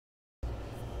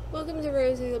Welcome to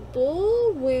Rosie the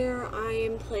Bull, where I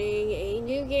am playing a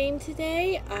new game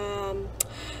today.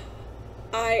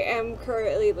 I am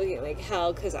currently looking like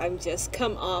hell because I'm just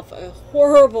come off a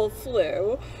horrible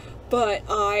flu, but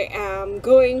I am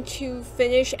going to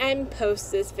finish and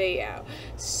post this video.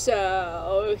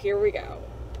 So, here we go.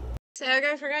 So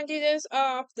guys, we're gonna do this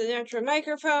off the natural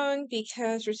microphone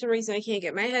because for some reason I can't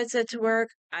get my headset to work.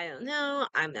 I don't know.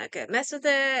 I'm not gonna mess with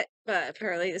it, but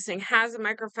apparently this thing has a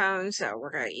microphone, so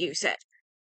we're gonna use it.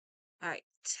 Alright.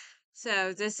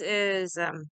 So this is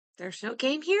there's no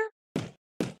game here?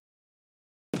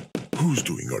 Who's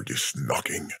doing all this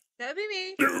knocking? That'd be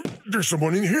me. There's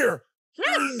someone in here.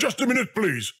 Yes. Just a minute,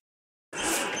 please.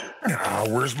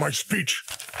 Where's my speech?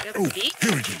 Speech?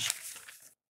 Here it is.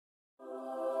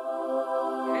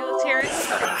 Let's hear it.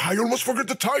 I almost forgot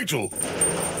the title.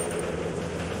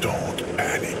 Don't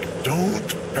panic.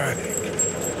 Don't panic.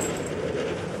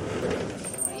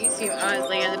 You seem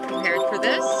oddly unprepared for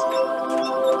this.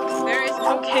 There is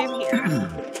no game here.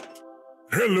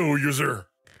 Hello, user.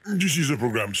 This is a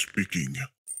program speaking.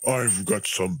 I've got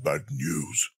some bad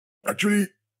news. Actually,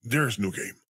 there's no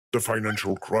game. The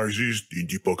financial crisis, the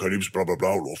apocalypse, blah blah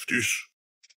blah, all of this.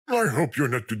 I hope you're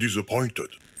not too disappointed.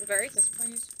 Very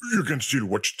disappointed. You can still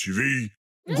watch TV,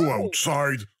 go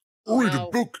outside, read a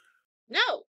book.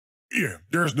 No. Yeah,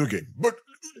 there's no game. But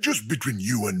just between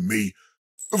you and me,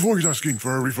 avoid asking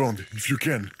for a refund if you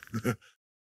can.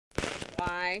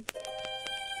 Why?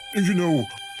 You know,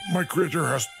 my creator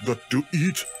has got to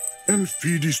eat and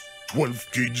feed his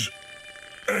 12 kids.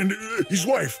 And his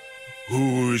wife,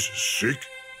 who is sick.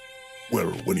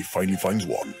 Well, when he finally finds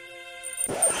one.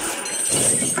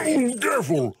 Oh,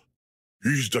 careful!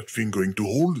 Is that thing going to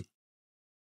hold?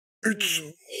 It's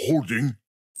holding.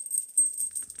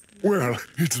 Well,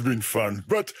 it's been fun,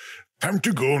 but time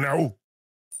to go now.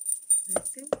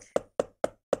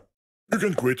 You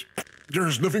can quit.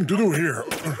 There's nothing to do here.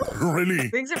 Really.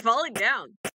 Things are falling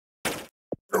down.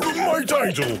 My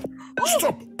title!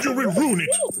 Stop! You will ruin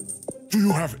it! Do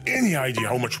you have any idea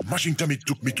how much mashing time it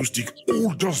took me to stick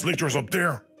all those letters up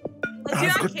there?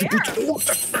 I've got to put all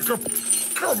that back up.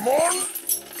 Come on!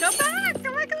 Go back!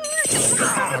 Come back!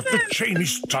 The chain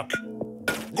is stuck.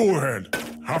 Go ahead.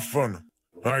 Have fun.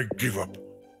 I give up.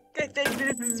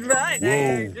 This is right.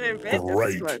 Whoa,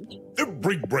 great. The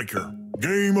Brick Breaker.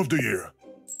 Game of the year.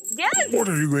 Yes! What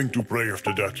are you going to play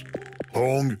after that?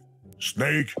 Pong?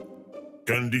 Snake?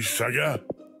 Candy Saga?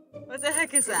 What the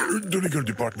heck is that? The legal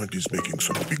department is making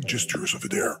some big gestures over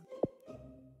there.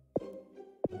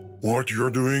 What you're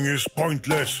doing is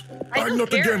pointless. I'm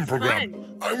not a game program.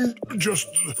 I'm just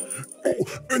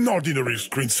an ordinary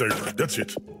screensaver. That's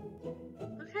it.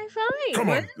 Okay, fine. Come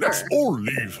on, whatever. let's all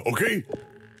leave, okay?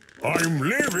 I'm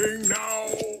leaving now.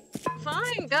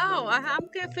 Fine, go. I'm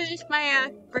gonna finish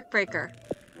my brick breaker.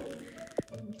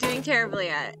 Doing terribly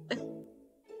at it.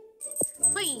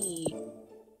 Whee!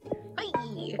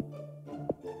 Whee!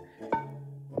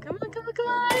 Come on, come on, come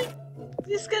on!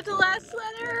 Just get the last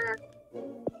letter!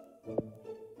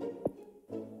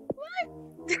 What?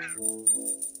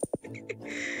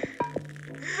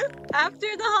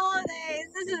 After the holidays,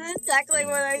 this is exactly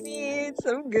what I need.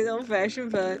 Some good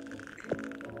old-fashioned fun.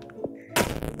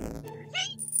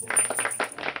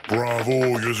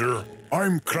 Bravo, user.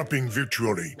 I'm clapping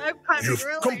virtually. You've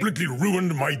completely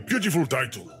ruined my beautiful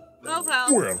title. Oh,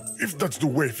 well. Well, if that's the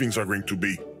way things are going to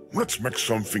be, let's make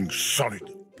something solid.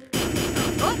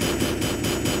 Oh.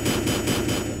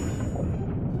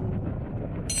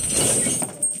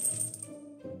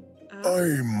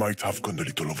 I might have gone a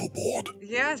little overboard.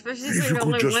 Yeah, especially if you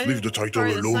could just leave the title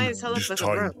alone this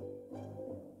time.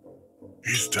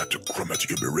 Is that a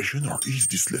grammatic aberration or is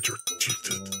this letter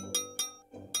tilted?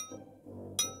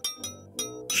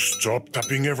 Stop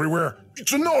tapping everywhere.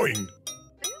 It's annoying.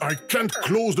 I can't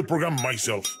close the program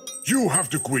myself. You have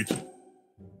to quit.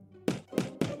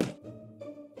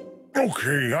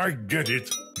 Okay, I get it.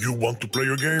 You want to play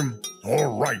a game?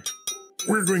 All right.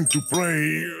 We're going to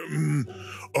play,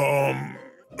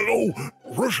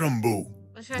 Rochambeau.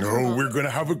 No, we're gonna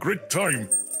have a great time.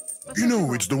 You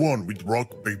know, it's the one with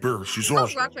rock, paper, scissors. Oh,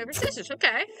 rock, paper, scissors,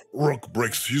 okay. Rock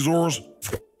breaks scissors.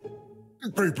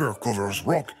 Paper covers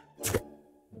rock.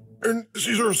 And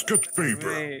scissors cut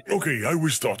paper. Okay, I will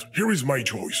start. Here is my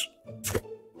choice.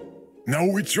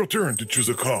 Now it's your turn to choose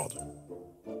a card.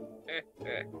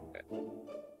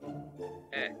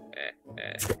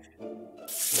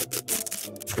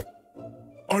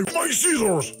 My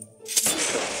scissors!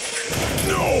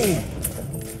 No!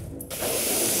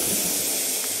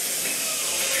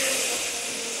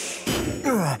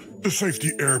 The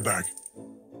safety airbag.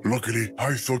 Luckily,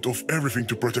 I thought of everything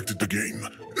to protect the game.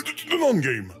 The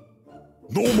non-game.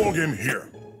 No more game here.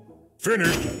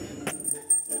 Finished.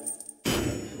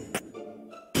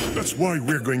 That's why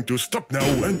we're going to stop now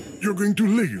and you're going to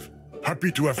leave.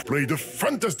 Happy to have played a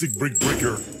fantastic Brick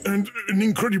Breaker and an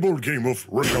incredible game of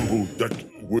Rochambeau that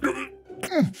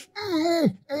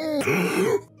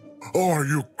Are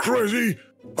you crazy?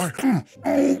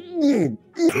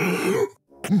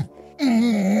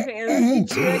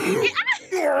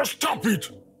 Stop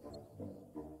it!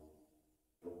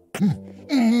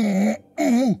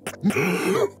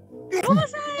 What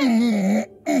was that?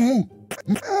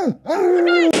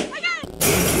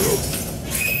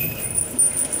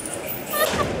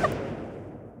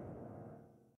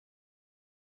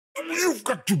 You've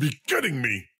got to be kidding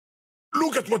me!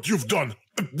 Look at what you've done!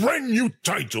 A brand new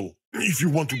title! If you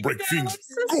want to break things,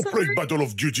 go play Battle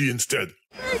of Duty instead.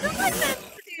 I don't like Battle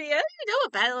of Duty. I don't even know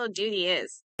what Battle of Duty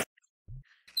is.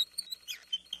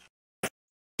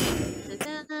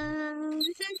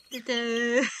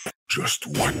 Just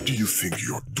what do you think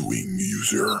you're doing,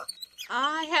 user?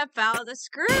 I have found a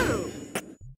screw.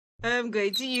 I'm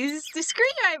going to use the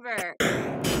screwdriver.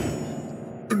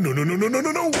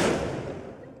 No.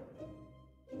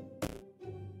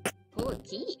 Oh, a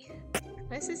key.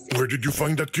 What's this? Where did you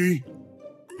find that key?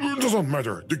 Doesn't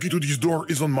matter. The key to this door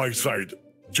is on my side.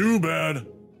 Too bad.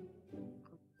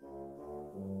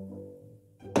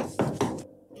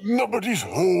 Nobody's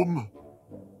home.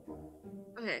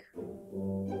 Okay.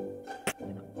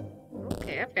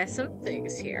 Okay, I've got some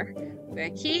things here. I've got a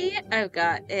key, I've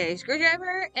got a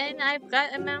screwdriver, and I've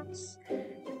got a mouse.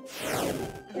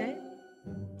 Okay.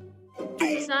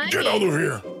 Get out of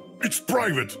here! It's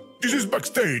private! This is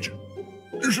backstage!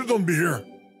 You shouldn't be here!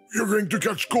 You're going to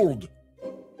catch cold!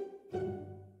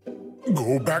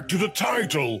 Go back to the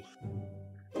title!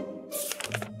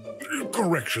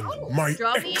 Correction, my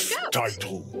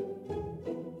ex-title.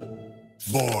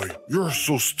 Boy, you're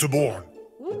so stubborn.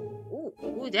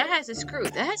 Ooh, that has a screw.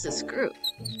 That has a screw.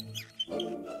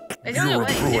 I don't know You're a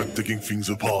what pro at taking things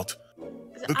apart.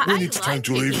 But when it's time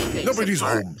to leave, nobody's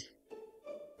home.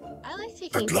 I like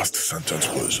taking That last sentence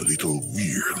was a little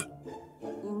weird.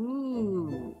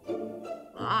 Ooh.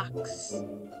 Box.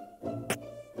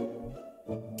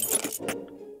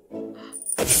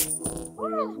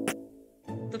 Oh,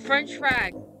 the French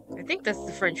flag. I think that's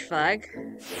the French flag.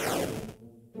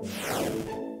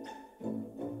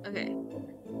 Okay.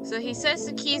 So he says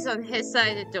the key's on his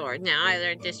side of the door. Now I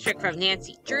learned this trick from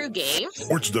Nancy Drew games.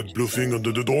 What's that blue thing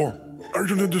under the door? I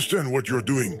don't understand what you're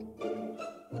doing.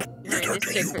 Neither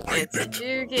do you, I bet.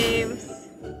 Drew games,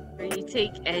 where you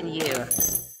take and you.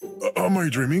 Am I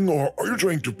dreaming, or are you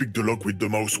trying to pick the lock with the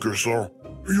mouse cursor?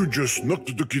 You just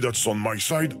knocked the key that's on my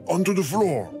side onto the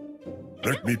floor.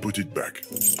 Let me put it back.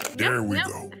 There we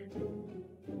go.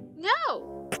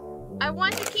 No! I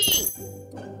want the key!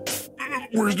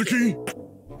 Where's the key?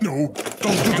 No,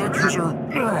 don't do that, user.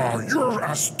 You're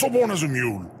as stubborn as a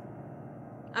mule.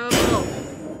 I'm a bull.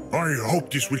 I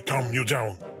hope this will calm you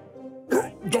down.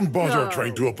 Don't bother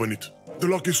trying to open it. The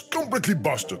lock is completely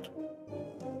busted.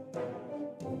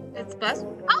 It's busted?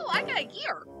 Oh, I got a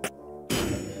gear.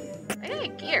 I got a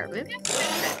gear. Maybe I can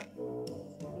fix it.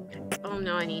 Oh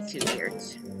no, I need 2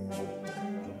 gears.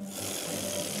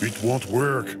 It won't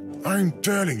work. I'm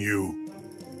telling you.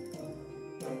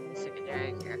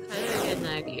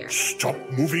 Stop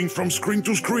moving from screen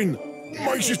to screen.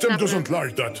 My system doesn't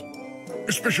like that.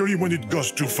 Especially when it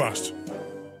goes too fast.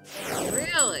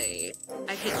 Really?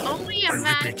 I can only I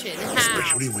imagine repeat, how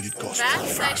especially when it goes too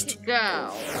fast.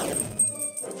 Go.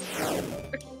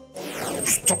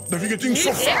 Stop navigating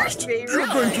so fast. Me, You're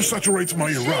going to saturate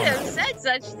my RAM. RAM. Have said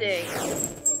such things.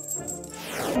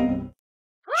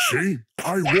 See?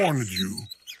 I warned you.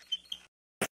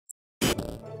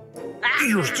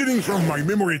 You're stealing from my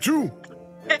memory too?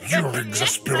 You're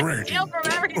exasperating.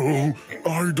 Oh,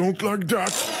 I don't like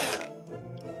that.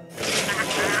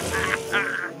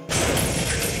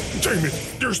 Damn it,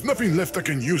 there's nothing left I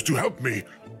can use to help me.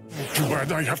 Too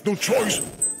bad I have no choice.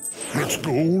 Let's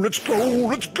go, let's go,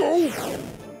 let's go.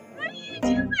 What are you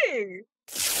doing?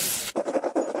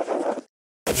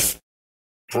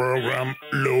 Program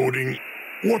loading.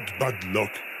 What bad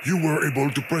luck. You were able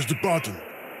to press the button.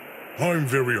 I'm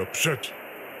very upset.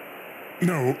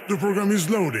 Now, the program is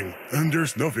loading, and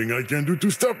there's nothing I can do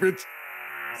to stop it.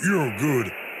 You're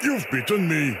good. You've beaten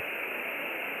me.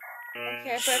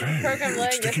 Okay, if the program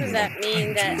loading, doesn't that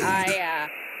mean that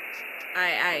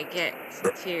I get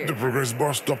to... The progress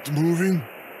bar stopped moving.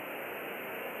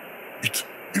 It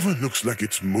even looks like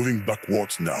it's moving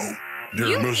backwards now.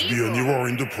 There must be an error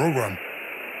in the program.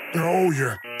 Oh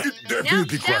yeah, it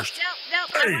definitely crashed. No,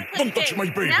 hey, don't touch my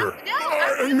paper.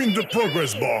 I mean the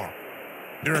progress bar.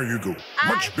 There you go.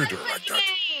 Much better I like that.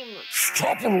 game.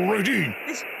 Stop already!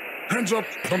 Hands up!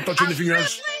 Don't touch anything I'm not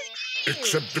else. playing the game.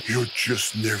 Except that you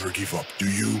just never give up, do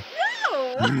you?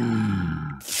 No.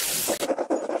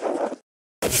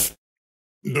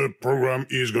 The program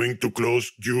is going to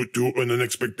close due to an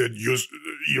unexpected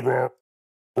error.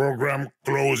 Program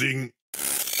closing.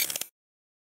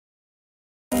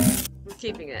 We're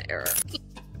keeping that error.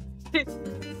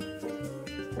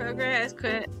 Program has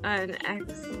quit on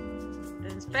X.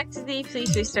 Unexpectedly,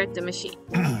 please restart the machine.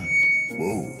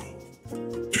 Whoa.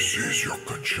 This is your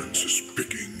conscience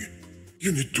speaking.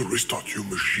 You need to restart your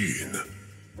machine.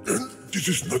 And this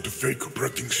is not a fake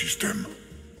operating system.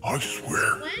 I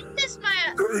swear. When does my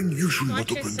And you should not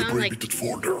conscience open the sound like- prohibited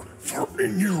folder for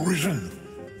any reason.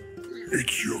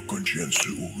 It's your conscience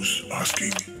who's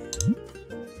asking.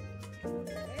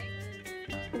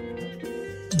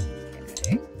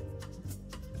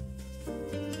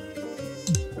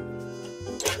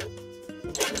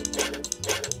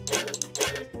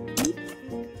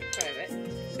 Private.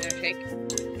 Shake.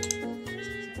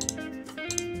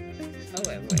 Oh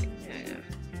wait. Yeah.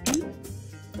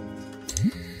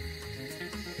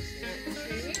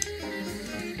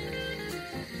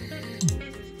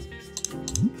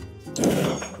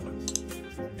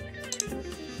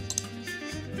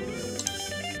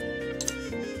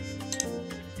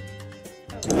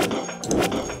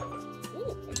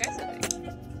 Ooh, I got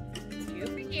something. You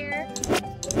over here.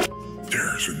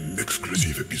 There's an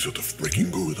exclusive episode of Breaking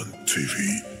Good on TV.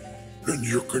 And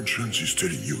your conscience is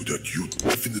telling you that you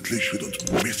definitely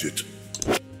shouldn't miss it.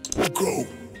 Go.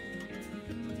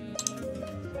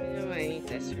 I know I need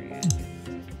this for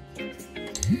you.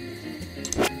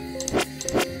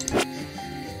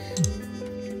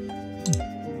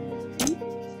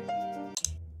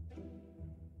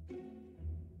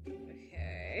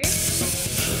 Okay.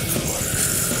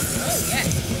 Oh,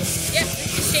 yes. Yes,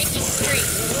 this is shaking screen.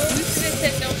 Listen,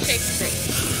 said don't shake screen.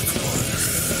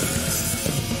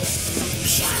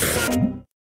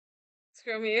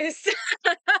 Screw me.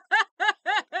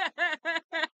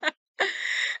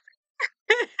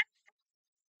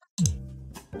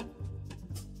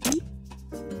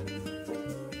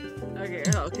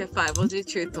 Okay, fine. We'll do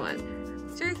truth one.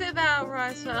 Truth about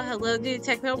Roswell. Hello, due to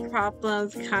technical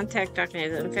problems. Contact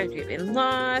documented in fact, we've been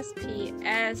lost.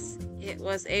 P.S. It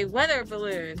was a weather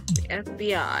balloon. The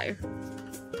FBI.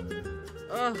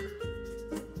 Oh.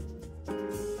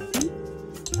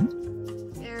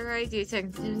 Error ID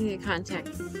technically contact.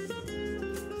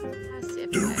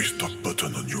 The restart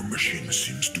button on your machine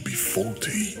seems to be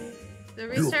faulty. The Your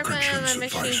restart button on conscience my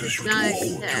machine advises does you to not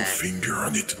hold your exist. finger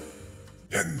on it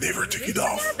and never take it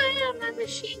Restart off. button on my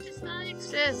machine does not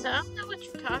exist. I don't know what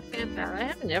you're talking about. I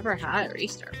have never had a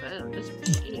restart button on this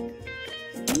machine.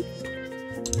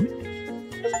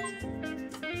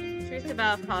 Truth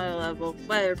about Apollo level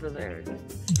weather balloon.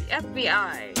 The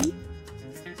FBI.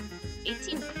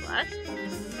 18 plus?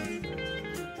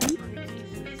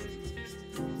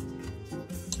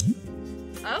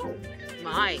 Oh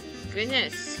my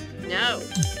goodness. No.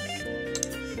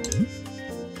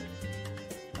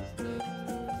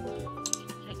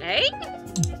 Hey?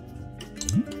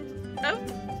 Oh.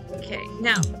 Okay.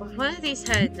 Now, one of these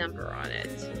had a number on it.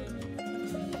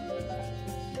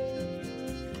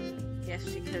 Yes,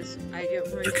 because I don't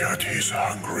remember. The cat is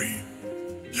hungry.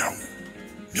 Meow.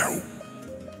 Meow.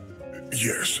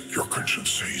 Yes, your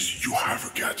conscience says you have a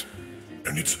cat,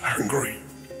 and it's hungry.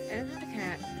 I don't have a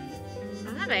cat. I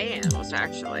don't have any animals,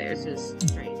 actually. This is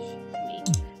strange to me.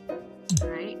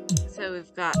 Alright, so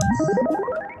we've got...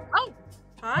 Oh!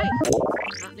 Hi!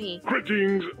 Not me.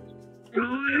 Greetings.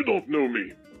 You don't know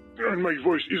me, and my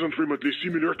voice isn't remotely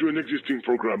similar to an existing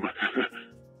program.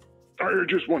 I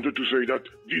just wanted to say that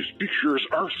these pictures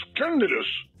are scandalous.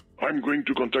 I'm going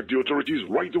to contact the authorities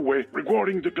right away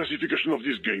regarding the classification of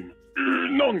this game.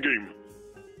 Non-game.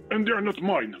 And they are not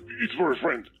mine. It's for a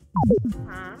friend.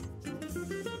 Huh?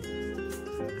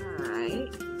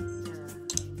 Alright.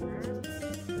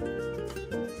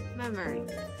 So, memory.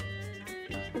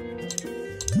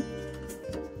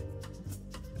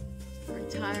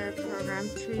 Retire program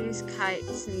trees,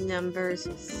 kites, and numbers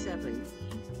 7.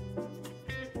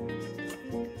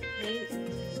 Okay.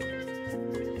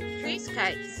 Trees,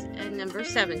 kites, and number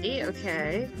 70.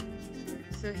 Okay.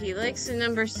 So he likes the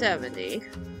number 70.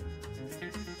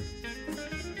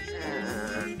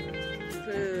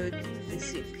 Food, let's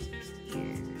see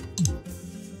here.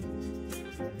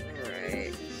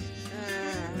 Alright.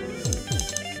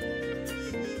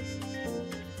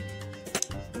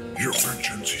 Your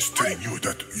conscience is telling you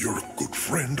that you're a good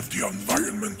friend of the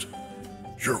environment.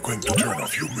 You're going to turn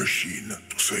off your machine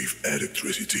to save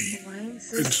electricity and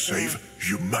save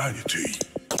humanity.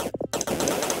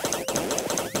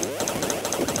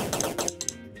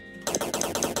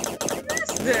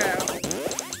 Now,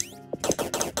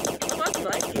 what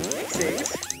like you fixing?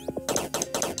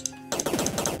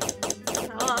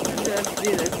 How often do I have to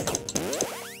do this?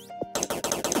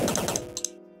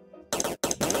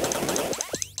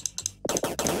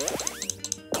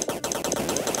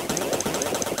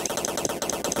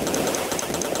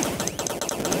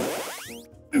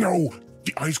 No,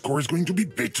 the ice core is going to be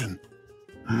bitten.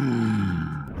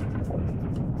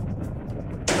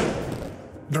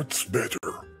 That's better.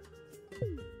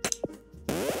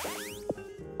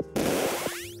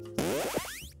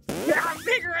 I'm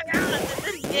figuring out that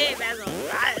this game has a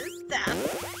lot of stuff.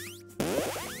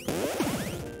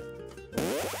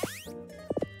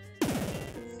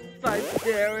 Fun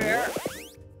there.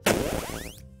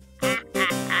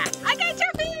 I got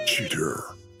your feet! Cheater.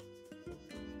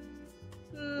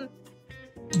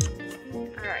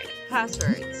 Alright,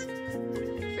 passwords.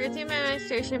 Routine my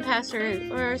station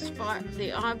password or spot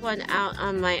the odd one out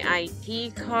on my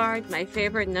ID card, my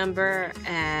favorite number,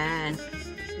 and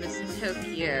Miss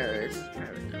Tokyo's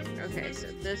private number. Okay, so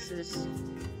this is.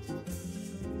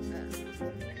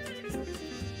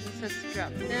 This has to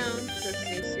drop down. This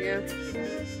needs to go.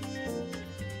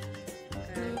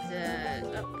 And then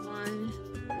up one.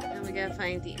 Then we gotta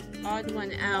find the odd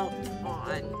one out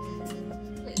on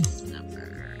this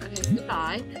number. Okay,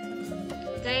 goodbye.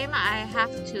 Game, I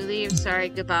have to leave. Sorry,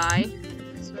 goodbye.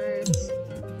 Passwords.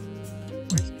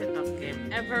 Worst pickup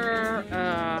game ever.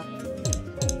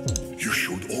 You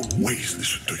should always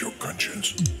listen to your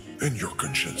conscience. And your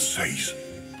conscience says,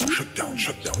 shut down,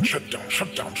 shut down, shut down,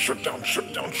 shut down, shut down,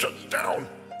 shut down, shut down.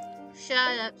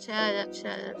 Shut up, shut up,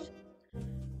 shut up.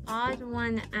 Odd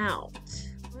one out.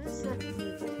 What does that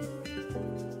mean?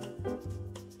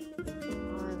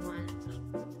 Odd one out.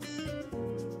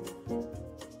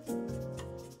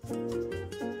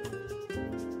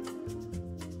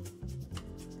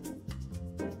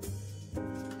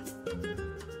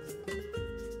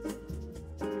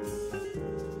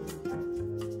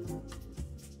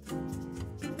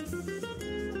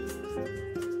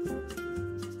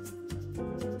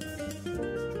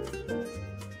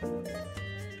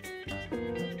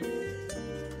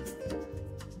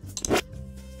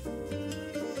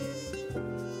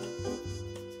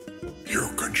 Your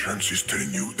conscience is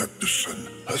telling you that the sun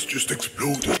has just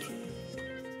exploded.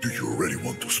 Do you really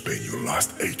want to spend your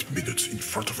last 8 minutes in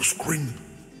front of a screen?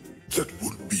 That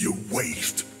would be a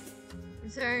waste.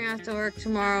 Considering I have to work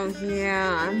tomorrow,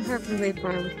 yeah, I'm perfectly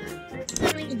fine with that. Let's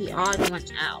not make the odd one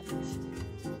out.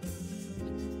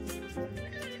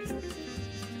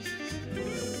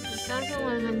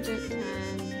 1,110.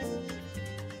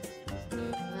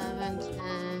 1110.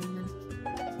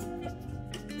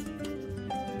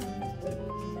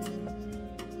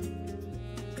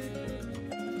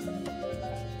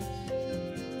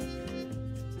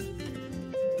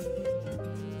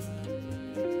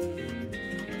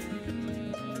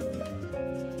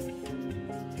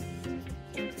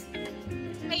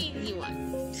 Crazy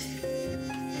one.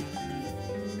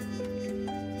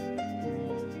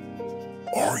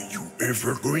 Are you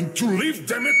ever going to leave,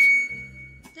 damn it?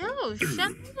 No,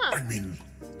 shut up. I mean,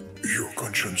 your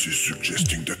conscience is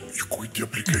suggesting that you quit the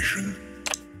application.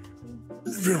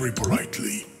 Very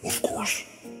politely, of course.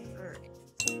 Alright.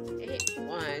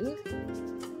 8170.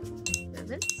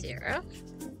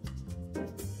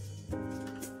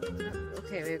 Oh,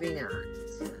 okay, maybe not.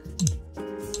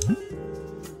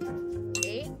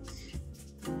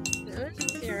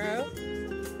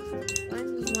 870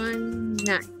 119.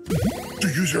 The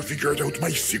user figured out my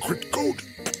secret code.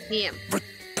 Damn. But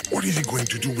what is he going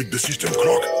to do with the system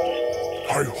clock?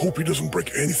 I hope he doesn't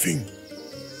break anything.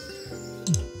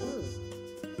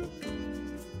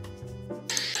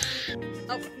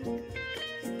 Oh.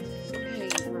 Okay,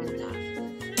 run that.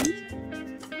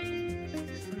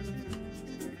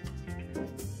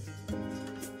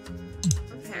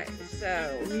 Okay, so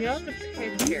we know the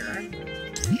picture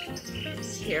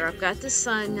is here. I've got the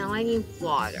sun. Now I need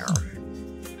water.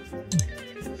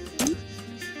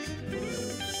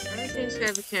 Everything's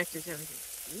gotta be connected to everything.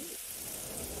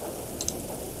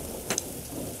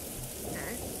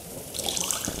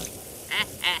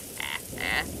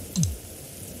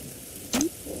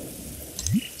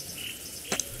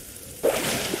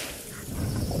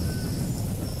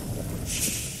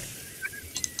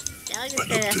 An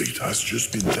update has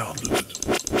just been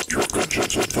downloaded. Your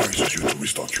conscience advises you to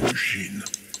restart your machine.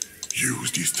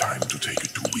 Use this time to take a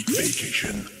 2-week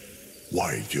vacation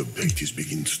while the update is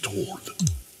being installed.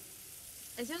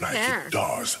 I don't Like care. it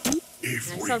does every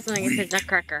That sounds like it's a week.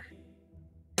 nutcracker.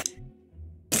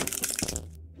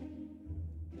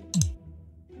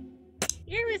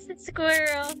 Here is the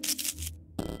squirrel.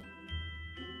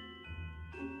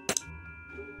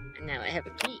 And now I have a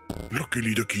key.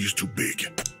 Luckily, the key is too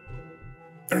big.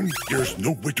 And there's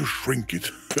no way to shrink it.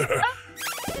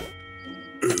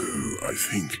 I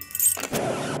think.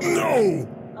 No!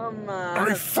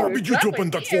 I forbid you to open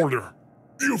that folder.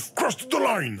 You've crossed the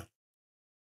line.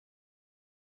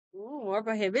 Ooh, more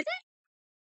prohibited?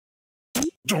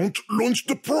 Don't launch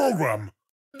the program.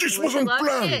 This Where's the wasn't lock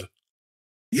planned. kit?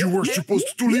 You were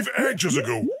supposed to leave ages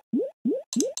ago.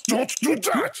 Don't do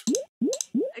that.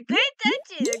 I can't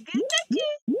touch it. I can't touch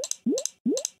it.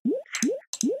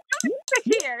 Come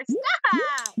here.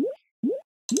 Stop.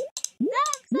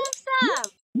 Stop.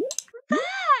 Come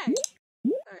back.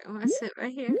 Alright, I want to sit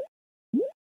right here.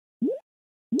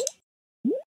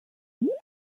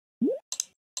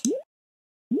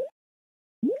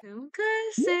 Come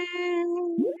closer.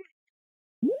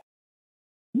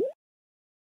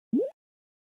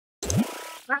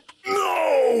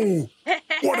 No!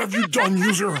 What have you done,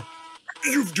 user?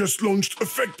 You've just launched a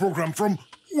fake program from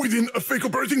within a fake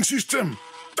operating system.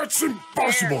 That's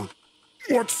impossible.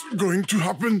 What's going to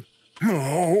happen?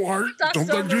 No, I don't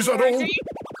like this at all.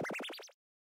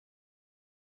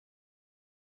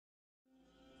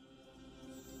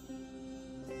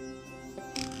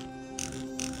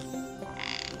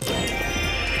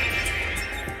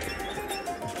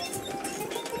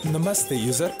 Namaste,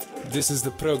 user. This is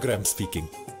the program speaking.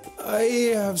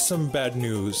 I have some bad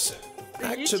news.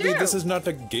 Actually, this is not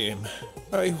a game.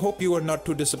 I hope you are not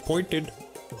too disappointed.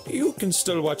 You can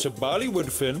still watch a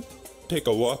Bollywood film, take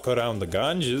a walk around the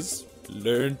Ganges,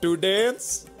 learn to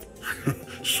dance.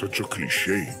 Such a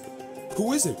cliche.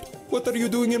 Who is it? What are you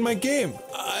doing in my game?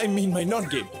 I mean my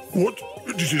non-game. What?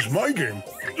 This is my game.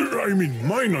 I mean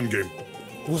my non-game.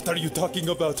 What are you talking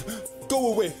about?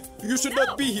 Go away. You should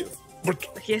not be here. But,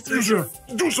 Yes, we user,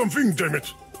 do something, damn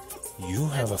it. You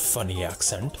have a funny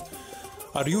accent.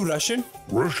 Are you Russian?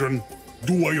 Russian?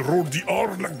 Do I roll the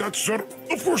R like that, sir?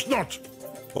 Of course not.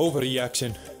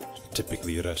 Overreaction.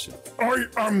 Typically Russian. I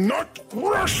am not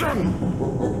Russian.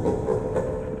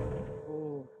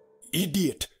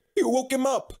 Idiot. You woke him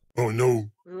up. Oh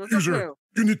no. Look User, up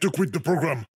you need to quit the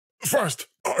program. Fast.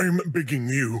 I'm begging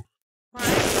you.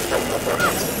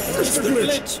 Mr.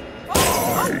 Glitch.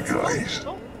 Hi guys.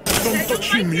 Don't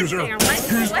touch him, user.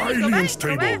 He's highly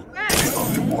unstable. The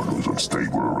only one who's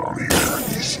unstable around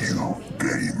here is you,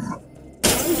 Game.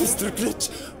 Mr. Glitch,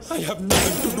 I have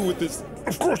nothing to do with this.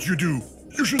 Of course you do.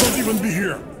 You should not even be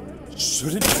here.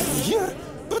 Shouldn't be here?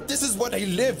 But this is what I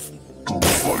live. Don't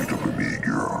fight over me,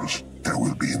 girls. There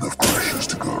will be enough crashes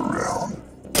to go around.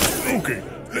 Okay,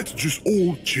 let's just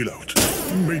all chill out.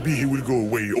 Maybe he will go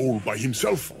away all by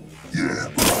himself. Yeah,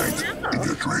 right. In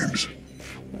your dreams.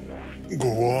 Go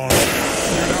on.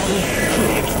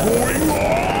 What's going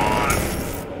on?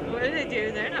 What did they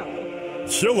do there now?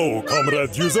 Hello,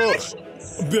 comrade user.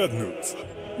 Bad news.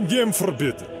 Game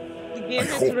forbidden. I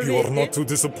hope you are not too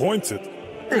disappointed.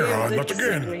 Not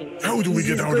again. How do we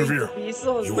get out of here?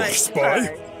 You are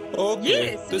spy?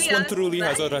 Okay, Yes, this we one are truly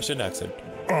has a spy. Russian accent.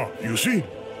 Ah, you see?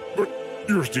 But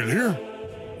you're still here.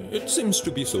 It seems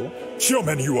to be so.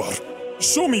 Human you are.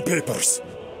 Show me papers.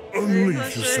 Only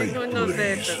if you say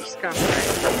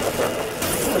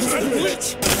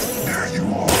please. There you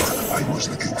are. I was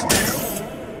looking for you.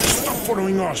 Stop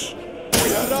following us.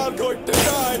 We are all going to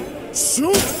die.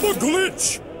 Shoot the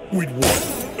glitch. With what?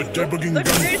 A debugging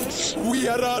gun? We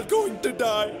are all going to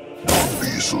die. Don't be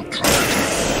so tragic.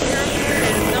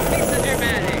 Don't be so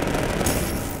dramatic.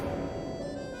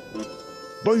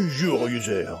 Bonjour,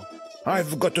 user.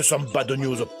 I've got some bad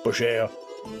news, peu cher.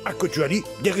 Actually,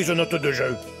 there is a note de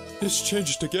jeu. It's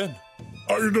changed again.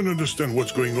 I don't understand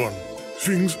what's going on.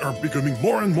 Things are becoming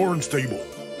more and more unstable.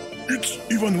 It's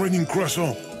even raining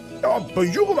croissant. Oh,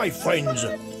 bonjour, my friends.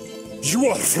 You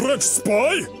are French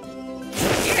spy?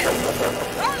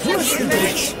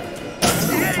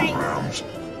 Programs.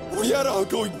 We are all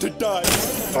going to die.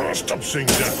 Stop saying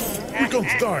that. We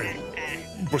can't die.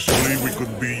 Possibly we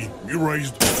could be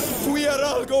erased. We are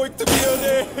all going to be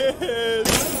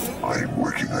erased. I'm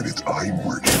working on it. I'm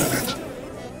working on it.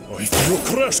 I feel a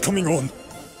crash coming on.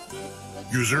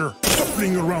 User, stop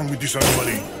playing around with this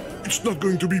anomaly. It's not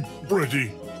going to be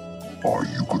pretty. Are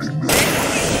you good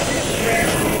enough?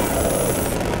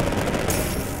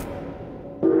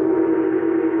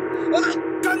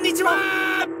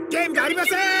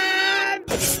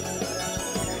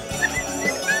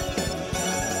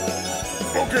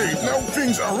 Okay, now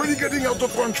things are really getting out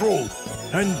of control.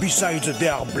 And besides, they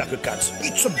are black cats.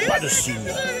 It's a bad scene.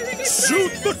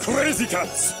 Shoot the crazy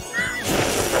cats!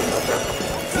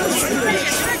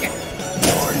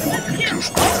 Why don't you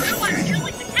just crash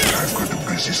me? I've got a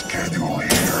busy schedule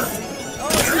here.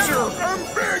 User, I'm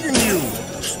begging you!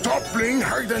 Stop playing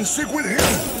hide and seek with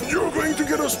him! You're going to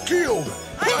get us killed!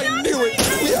 I knew it!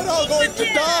 We are all going to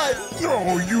die!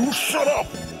 No, you shut up!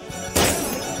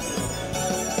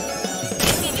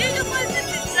 You're the one that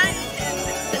decided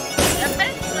the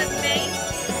mess was made.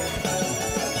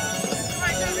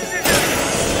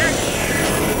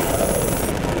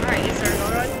 Alright, is there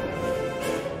a run?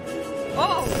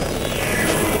 Oh!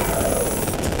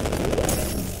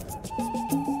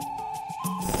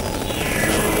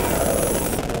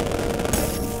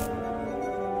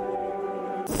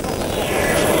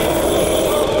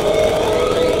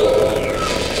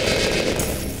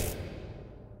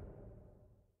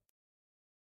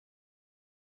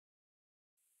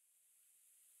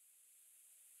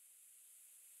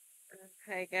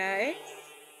 Okay, guys.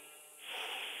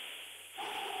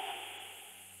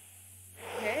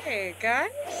 Hey,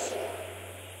 guys.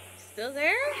 Still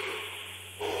there?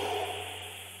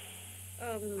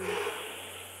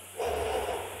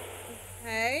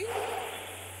 Okay.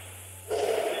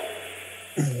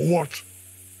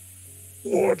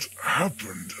 What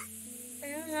happened?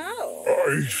 I don't know.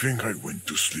 I think I went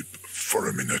to sleep for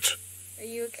a minute. Are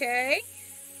you okay?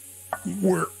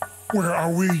 Where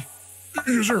are we?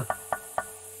 User,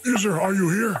 are you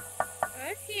here?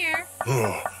 I'm here.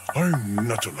 Oh, I'm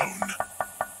not alone.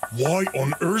 Why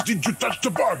on earth did you touch the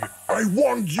bug? I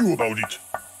warned you about it.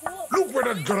 Well, Look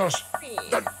where that got us.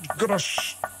 That got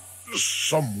us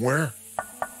somewhere.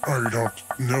 I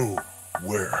don't know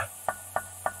where.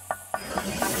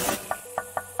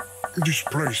 This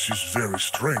place is very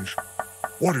strange.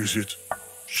 What is it?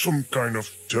 Some kind of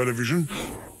television?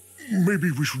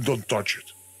 Maybe we should not touch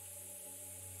it.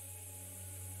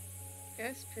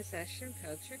 Ghost possession,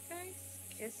 poltergeist,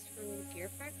 kiss from Gear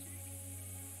Factory.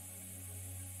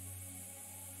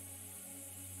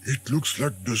 It looks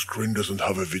like the screen doesn't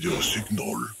have a video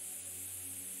signal.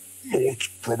 No, it's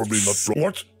probably not.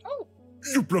 What? Oh,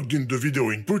 You plugged in the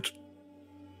video input?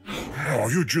 Oh,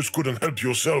 you just couldn't help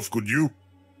yourself, could you?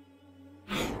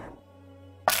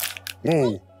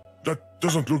 Whoa, that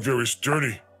doesn't look very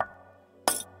sturdy.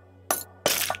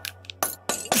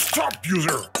 Stop,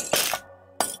 user!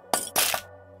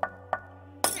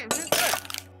 yeah, who's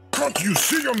that? Can't you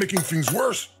see you're making things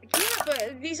worse? Yeah,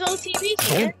 but these old TVs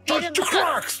Don't here, touch them the up,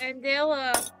 cracks! and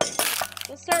they'll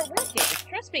start working.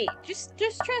 Trust me. Just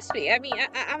trust me. I mean,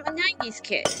 I'm a '90s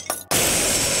kid.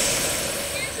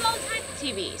 Here's all types of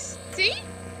TVs. See?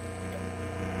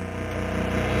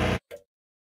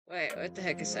 Wait, what the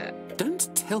heck is that?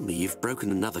 Don't tell me you've broken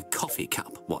another coffee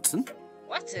cup, Watson.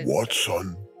 Watson? What,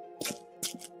 son?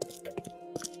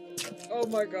 Oh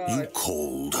my You god.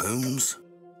 called, Holmes?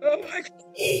 Oh my god.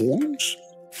 Holmes?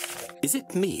 Is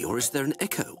it me, or is there an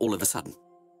echo all of a sudden?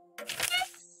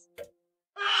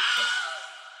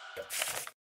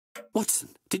 Watson,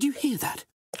 did you hear that?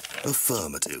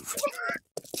 Affirmative.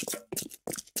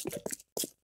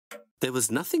 There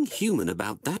was nothing human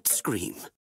about that scream.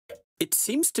 It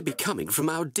seems to be coming from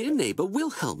our dear neighbour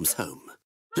Wilhelm's home.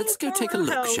 Let's go take a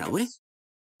look, shall we?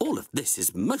 All of this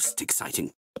is most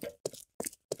exciting.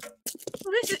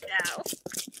 What is it now?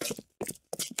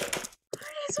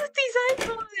 What is with these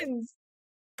icons?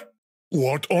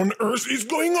 What on earth is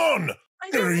going on? I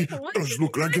don't Hey, know. What those is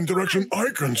look with like these interaction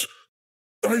icons.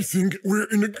 I think we're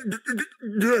in a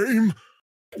game.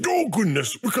 Oh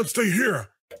goodness, we can't stay here.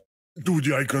 Do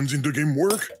the icons in the game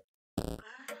work?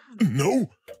 No?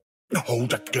 Oh,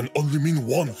 that can only mean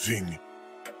one thing.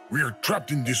 We're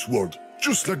trapped in this world,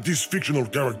 just like these fictional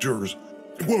characters.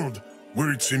 A world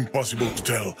where it's impossible to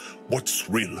tell what's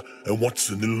real and what's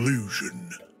an illusion.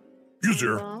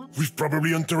 User, we've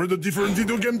probably entered a different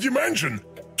video game dimension.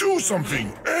 Do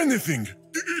something, anything.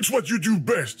 It's what you do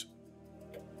best.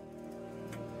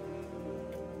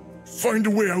 Find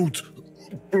a way out.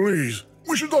 Please,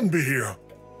 we shouldn't be here.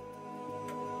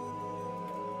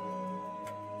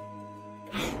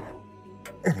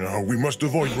 Now, we must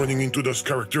avoid running into those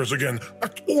characters again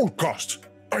at all costs.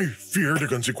 I fear the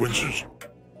consequences.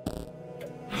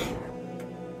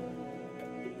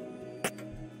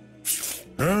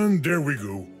 And there we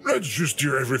go. Let's just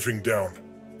tear everything down.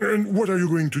 And what are you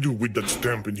going to do with that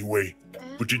stamp anyway?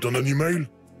 Put it on an email?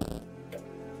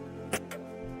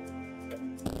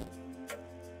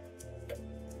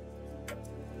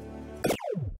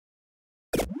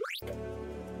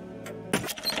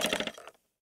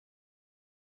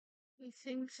 He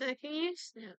thinks I can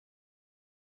use them.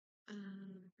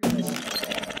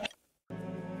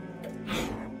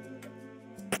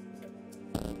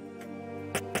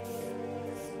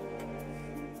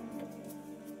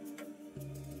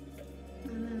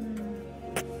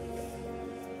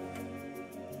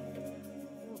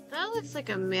 That looks like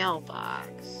a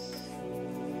mailbox.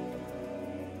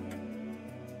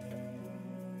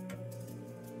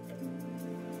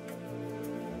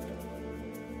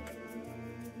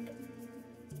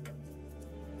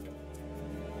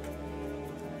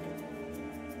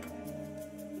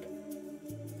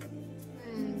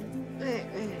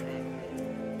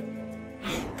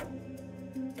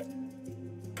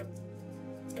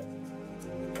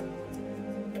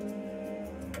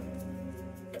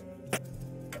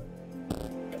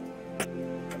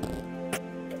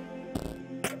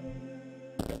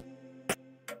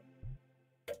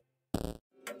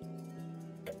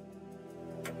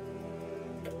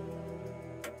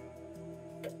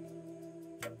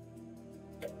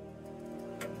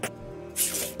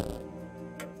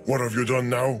 What have you done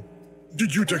now?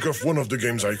 Did you take off one of the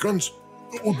game's icons?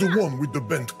 Or the one with the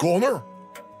bent corner?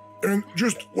 And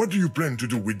just what do you plan to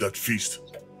do with that feast?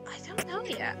 I don't know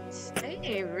yet. I didn't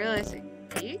even realize I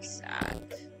could use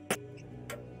that.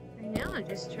 Right now I'm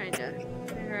just trying to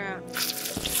figure out.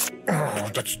 Oh,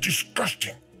 that's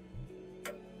disgusting.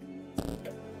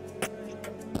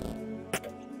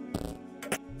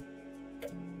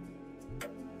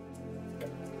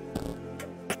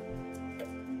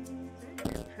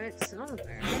 Put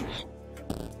somewhere.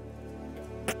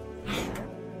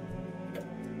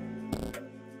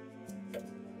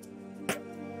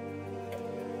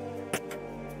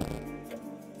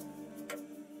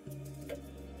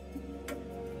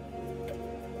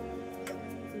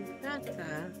 We've got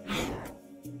that.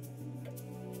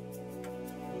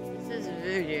 This is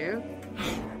voodoo.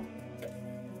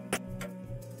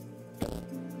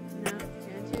 No,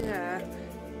 can't do that.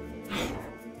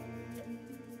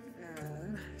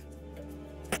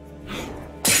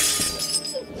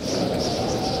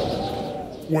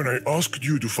 When I asked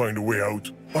you to find a way out,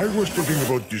 I was talking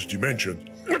about this dimension.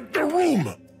 Not the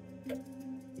room!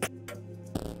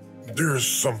 There's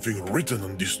something written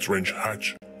on this strange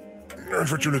hatch.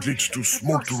 Unfortunately, it's too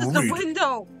small to read. The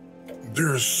window!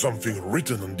 There's something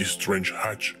written on this strange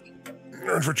hatch.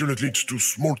 Unfortunately, it's too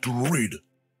small to read.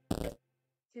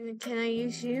 Can I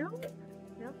use you?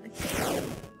 Nope.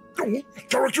 Oh,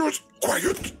 characters,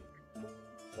 quiet!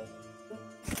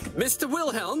 Mr.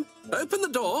 Wilhelm, open the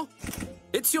door.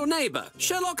 It's your neighbor,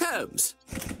 Sherlock Holmes.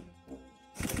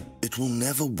 It will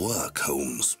never work,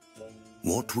 Holmes.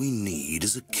 What we need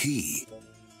is a key.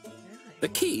 A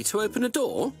key to open a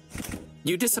door?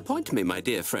 You disappoint me, my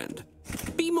dear friend.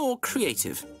 Be more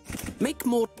creative. Make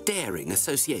more daring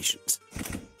associations.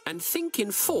 And think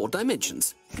in 4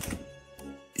 dimensions.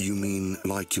 You mean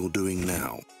like you're doing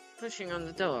now? Pushing on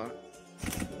the door.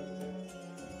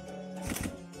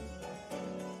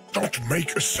 Don't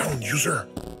make a sound, user.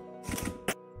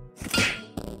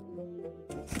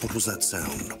 What was that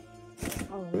sound?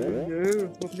 Oh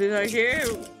no, what did I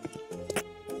do?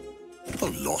 A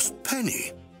lost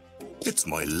penny. It's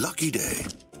my lucky day.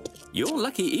 Your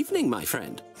lucky evening, my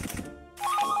friend.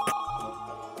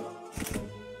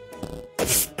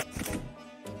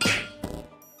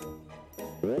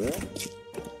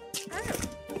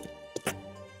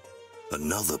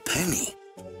 Another penny.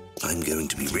 I'm going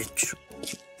to be rich.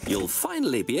 You'll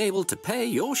finally be able to pay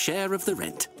your share of the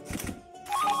rent.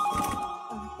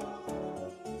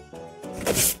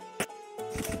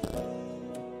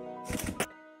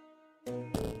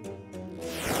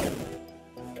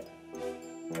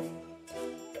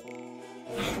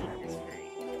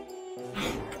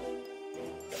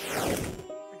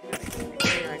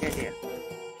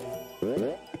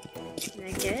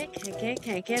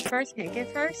 Can I get first? Can I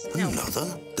get first? No.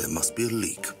 Another? There must be a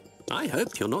leak. I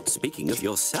hope you're not speaking of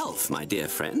yourself, my dear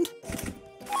friend.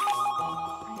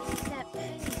 I need that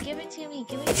penny. Give it to me.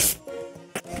 Give it to me.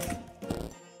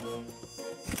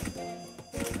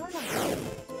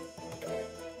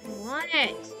 I want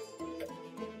it.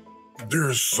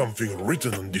 There's something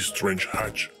written on this strange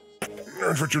hatch.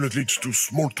 Unfortunately, it's too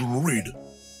small to read.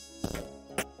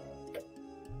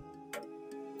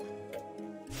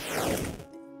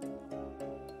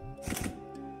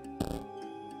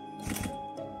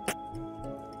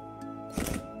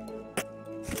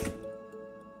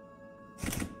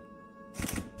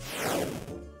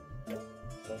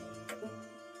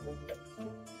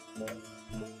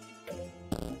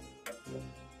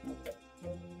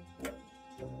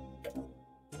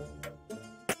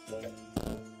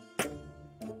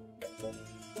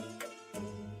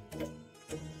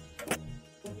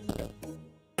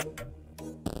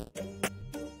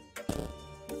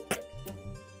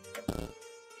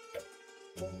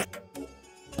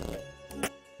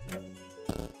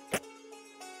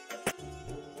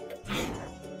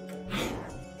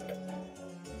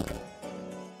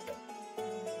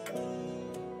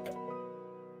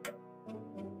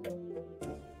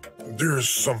 There's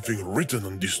something written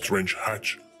on this strange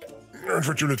hatch.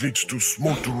 Unfortunately, it's too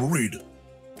small to read.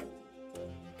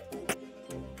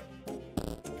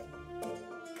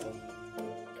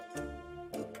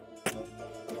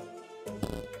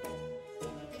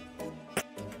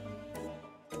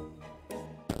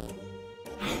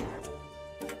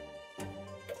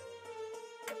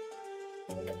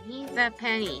 Need that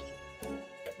penny.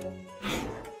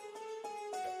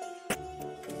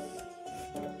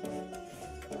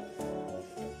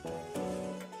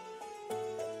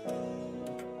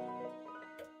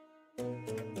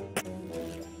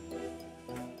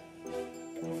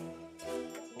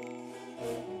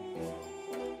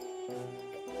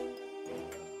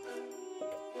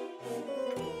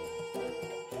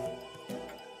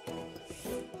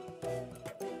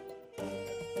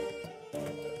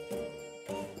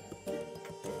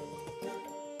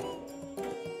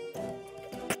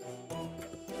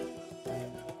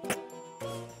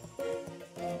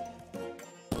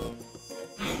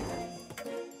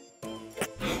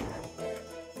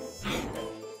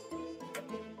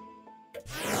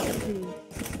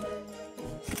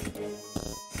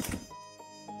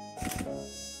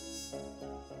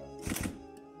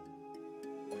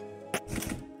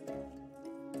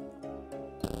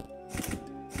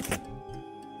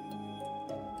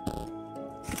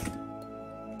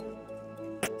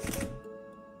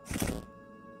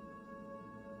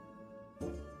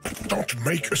 Don't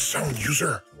make a sound,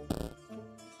 user.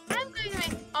 I'm going to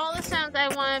make all the sounds I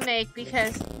want to make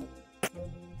because...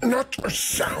 Not a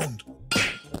sound.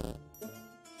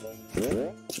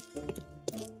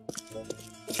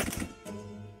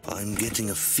 I'm getting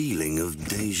a feeling of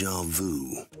deja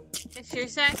vu. It's the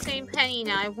exact same penny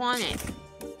now. I want it.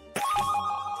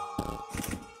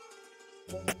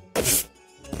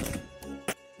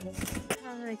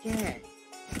 How do I get it?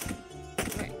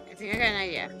 Okay, I think I got an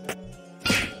idea.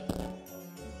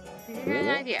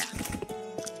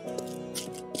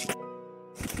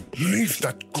 Leave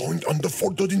that coin on the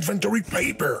folded inventory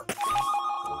paper.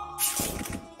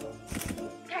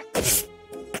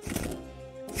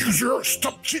 User,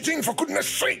 stop cheating for goodness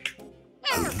sake.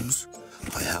 Holmes,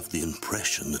 I have the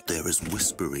impression that there is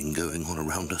whispering going on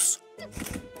around us.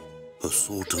 A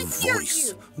sort of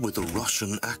voice with a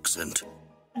Russian accent.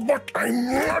 But I'm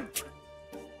not.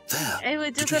 There. It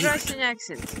was just a Russian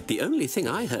accent. The only thing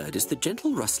I heard is the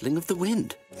gentle rustling of the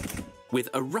wind. With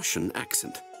a Russian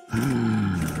accent.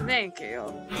 Thank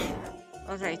you.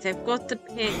 Alright, I've got the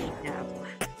penny now.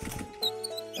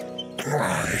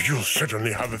 You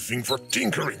certainly have a thing for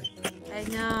tinkering. I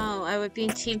know. I would be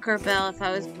Tinkerbell if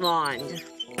I was blonde.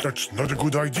 That's not a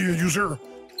good idea, user. I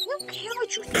don't care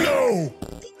what you think. No!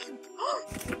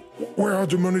 Where are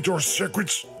the monitor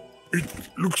circuits? It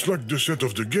looks like the set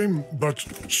of the game, but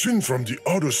seen from the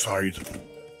other side.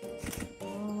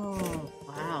 Oh,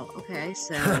 wow. Okay,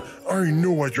 so... I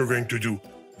know what you're going to do.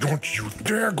 Don't you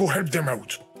dare go help them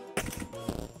out.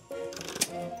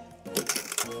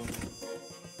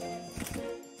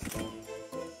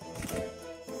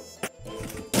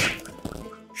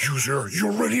 User,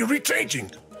 you're really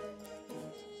irritating.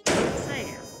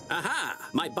 Aha!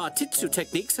 My Bartitsu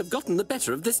techniques have gotten the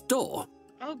better of this door.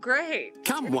 Oh, great.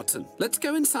 Come, Watson, let's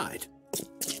go inside.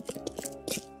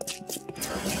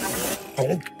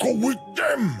 Don't go with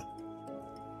them!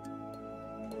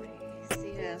 Let's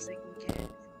see what else I can get.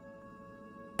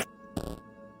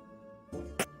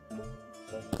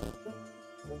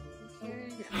 Here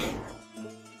we go.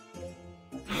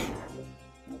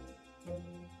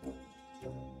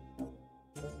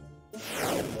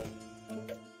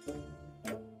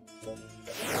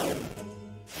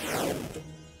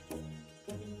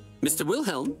 Mr.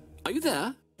 Wilhelm, are you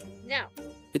there? No.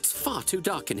 It's far too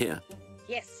dark in here.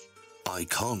 Yes. I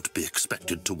can't be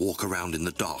expected to walk around in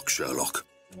the dark, Sherlock.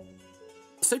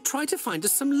 So try to find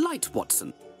us some light,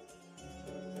 Watson.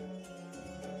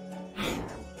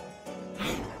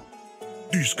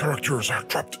 These characters are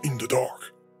trapped in the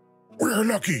dark. We're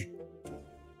lucky.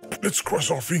 Let's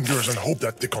cross our fingers and hope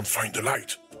that they can find the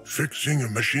light. Fixing a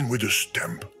machine with a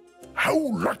stamp. How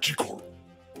logical.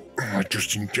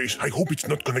 Just in case, I hope it's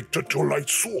not connected to a light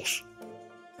source.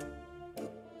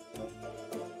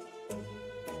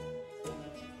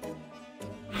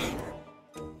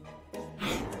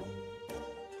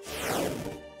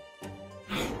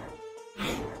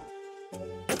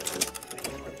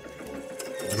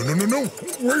 No.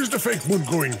 Where's the fake moon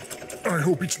going? I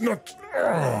hope it's not...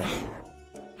 What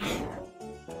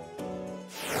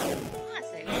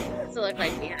does it look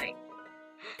like behind?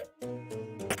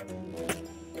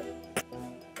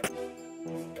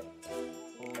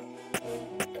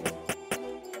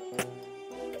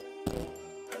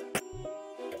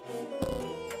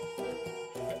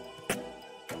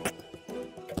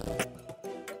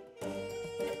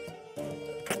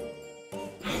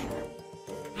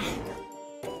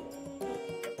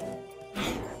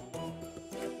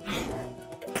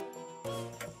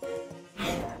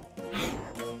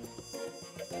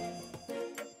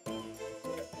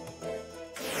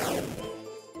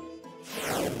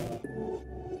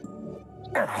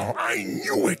 Oh, I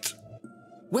knew it!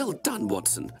 Well done,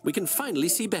 Watson. We can finally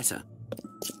see better.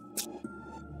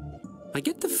 I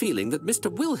get the feeling that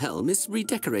Mr. Wilhelm is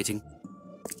redecorating.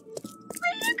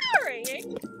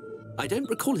 Redecorating? I don't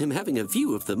recall him having a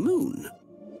view of the moon.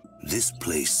 This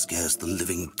place scares the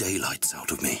living daylights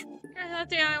out of me. You're not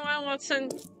the only one, Watson.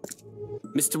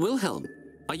 Mr. Wilhelm,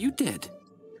 are you dead?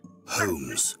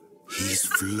 Holmes, he's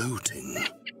floating.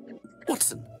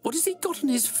 Watson, what has he got on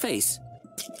his face?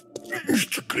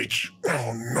 Mr. Glitch,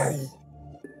 oh no.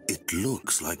 It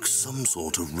looks like some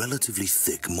sort of relatively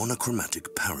thick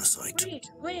monochromatic parasite.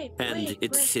 And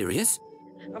it's serious?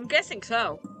 I'm guessing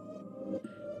so.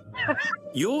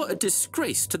 You're a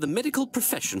disgrace to the medical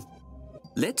profession.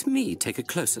 Let me take a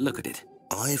closer look at it.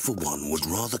 I, for one, would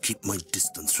rather keep my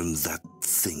distance from that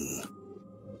thing.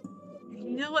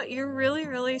 You know what? You're really,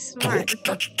 really smart. Don't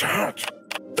touch that!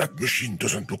 That machine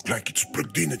doesn't look like it's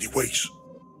plugged in anyways.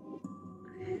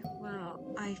 Well,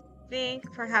 I think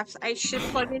perhaps I should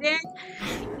plug it in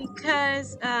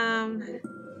because,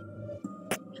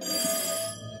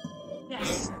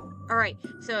 yes. All right.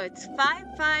 So it's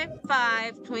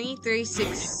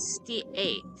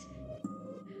 555-2368.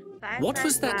 What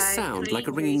was that sound like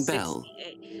a ringing bell?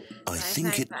 I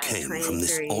think it came from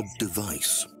this odd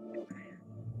device.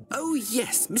 Oh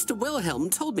yes, Mr. Wilhelm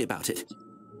told me about it.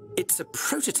 It's a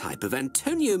prototype of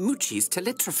Antonio Mucci's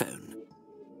teletrophone.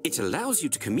 It allows you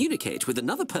to communicate with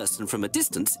another person from a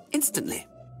distance instantly.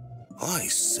 I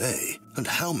say, and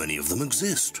how many of them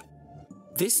exist?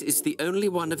 This is the only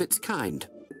one of its kind.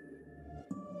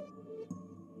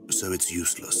 So it's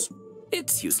useless.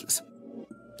 It's useless.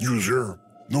 User,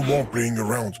 no more playing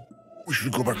around. We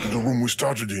should go back to the room we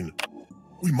started in.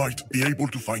 We might be able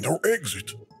to find our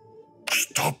exit.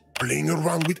 Stop playing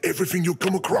around with everything you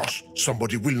come across.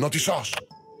 Somebody will notice us.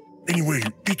 Anyway,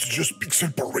 it's just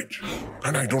pixel porridge,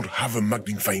 and I don't have a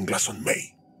magnifying glass on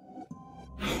me.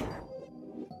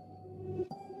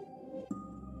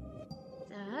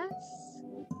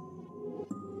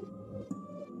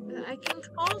 I can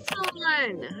call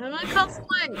someone. I'm gonna call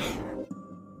someone.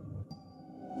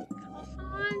 Call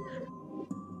someone.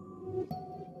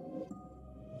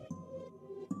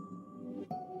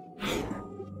 I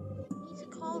need to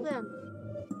call them.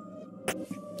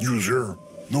 User,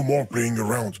 no more playing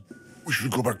around. We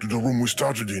should go back to the room we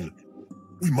started in.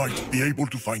 We might be able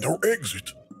to find our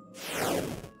exit.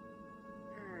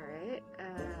 Alright,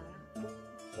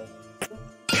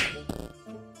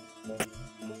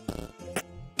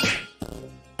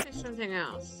 there's something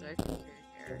else I can do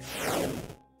here.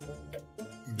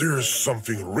 There's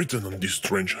something written on this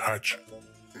strange hatch.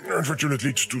 Unfortunately,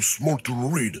 it's too small to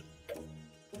read.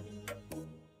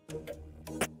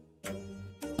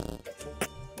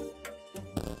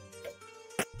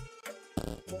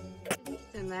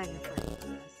 The magnifying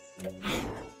glass.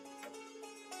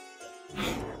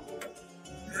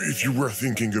 If you were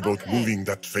thinking about moving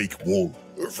that fake wall,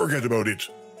 forget about it.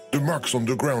 The marks on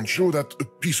the ground show that a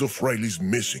piece of rail is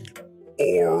missing.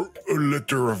 Or a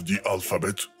letter of the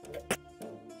alphabet.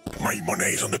 My money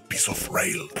is on a piece of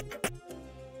rail.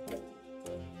 Oh,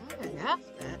 enough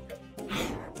that.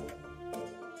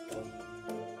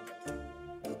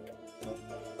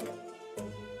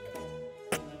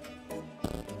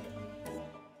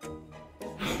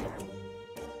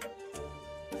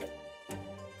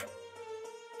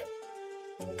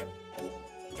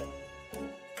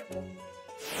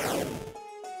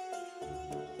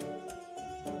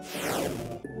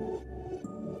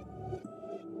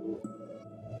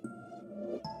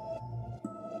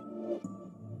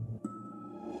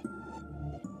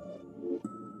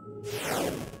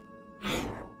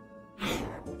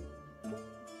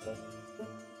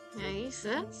 Nice,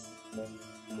 that's...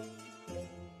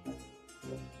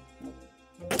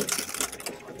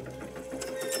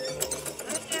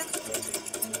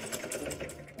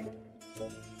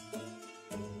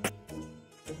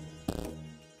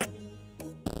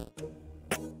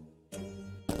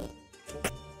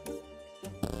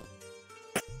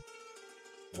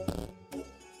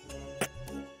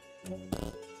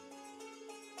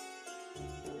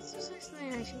 This looks like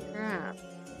something I should grab.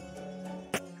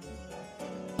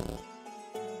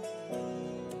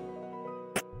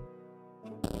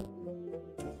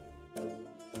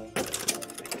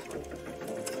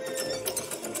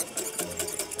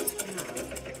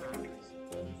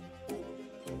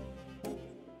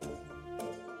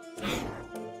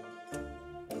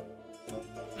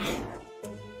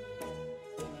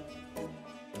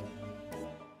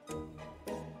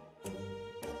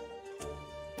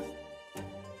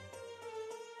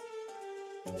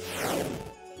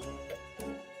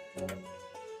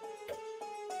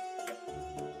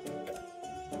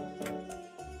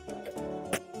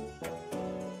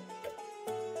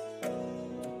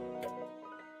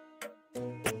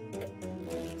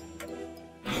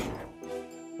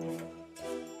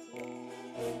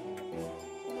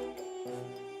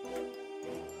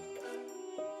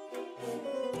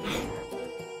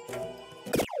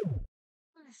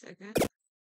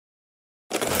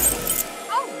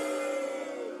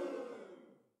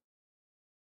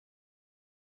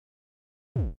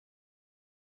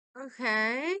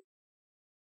 Okay.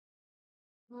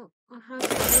 Well, how did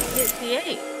they get the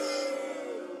H?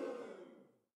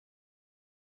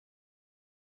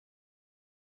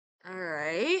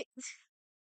 Alright.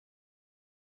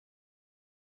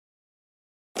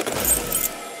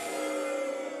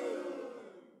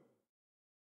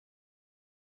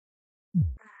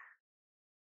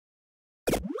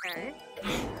 Okay.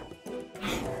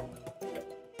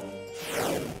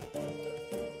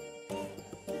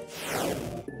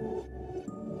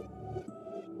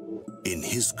 In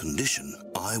his condition,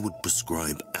 I would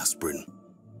prescribe aspirin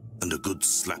and a good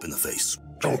slap in the face.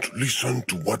 Don't listen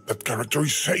to what that character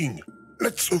is saying.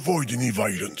 Let's avoid any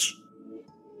violence.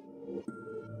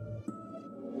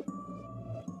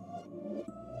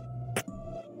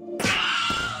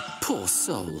 Poor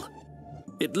soul.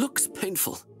 It looks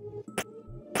painful.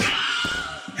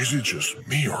 Is it just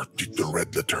me, or did the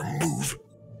red letter move?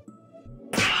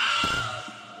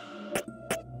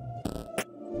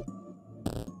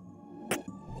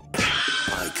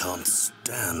 I can't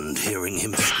stand hearing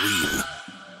him scream.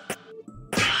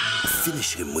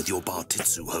 Finish him with your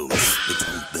Bartitsu, Holmes. It's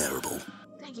unbearable.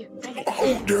 Thank you. Thank you.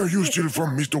 How dare you steal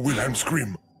from Mr. Wilhelm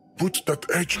Scream? Put that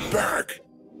H back.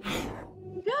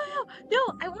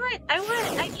 No, I want it. I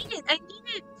need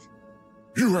it.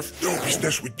 You have no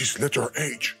business with this letter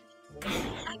H.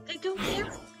 I don't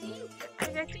care.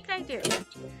 I think I do.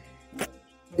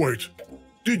 Wait,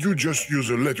 did you just use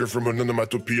a letter from an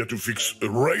onomatopoeia to fix a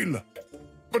rail?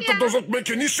 But that doesn't make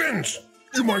any sense.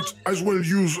 You might as well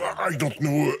use, I don't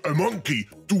know, a monkey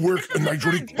to work an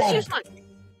hydraulic pump.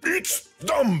 It's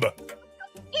dumb.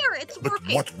 Here, it's But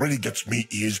working. what really gets me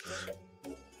is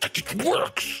that it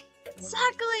works.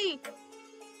 Exactly.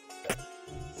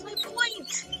 That's my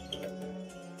point.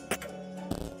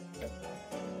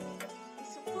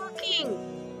 It's working.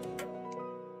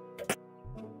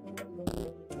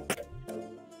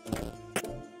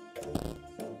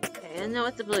 Okay, I don't know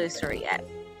what the blues for yet.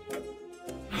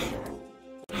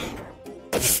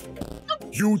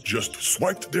 You just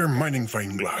swiped their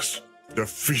magnifying glass. The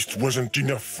feast wasn't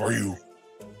enough for you.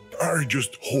 I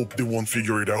just hope they won't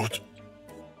figure it out.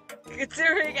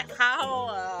 Considering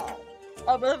how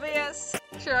oblivious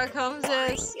Sherlock Holmes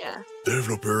is, yeah.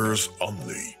 Developers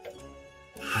only.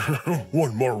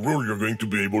 One more rule you're going to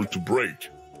be able to break.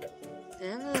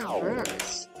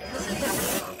 Developers.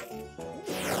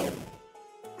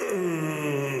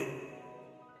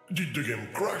 Did the game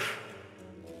crash?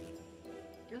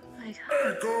 Oh my god.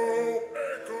 Echo!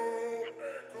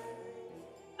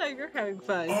 Oh, you're having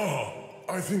fun. Ah,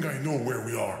 I think I know where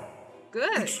we are.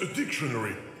 Good. It's a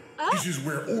dictionary. This is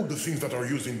where all the things that are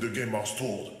used in the game are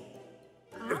stored.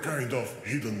 A kind of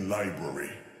hidden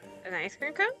library. An ice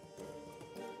cream cone?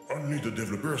 Only the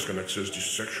developers can access this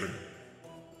section.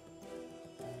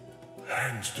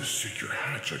 Hence the secure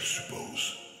hatch, I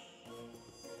suppose.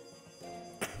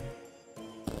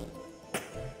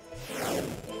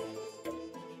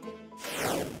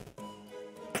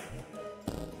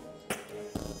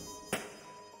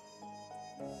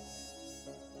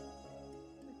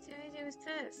 What do I do with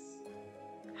this?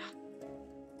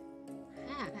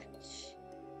 Hatch.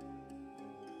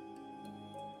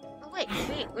 Oh, wait.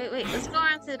 Let's go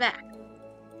around to the back.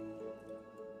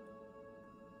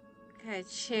 Okay,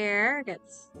 chair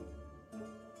gets.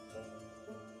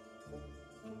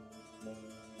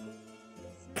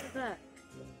 Let's see the back.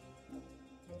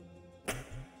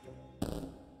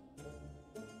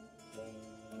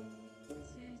 What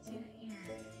do I do here?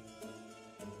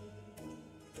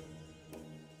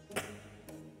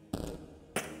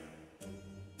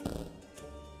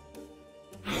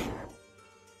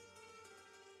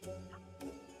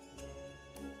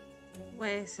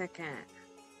 Wait a second.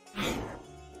 I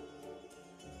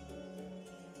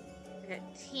got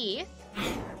teeth. Do I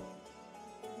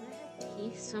have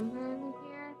teeth somewhere in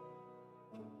here?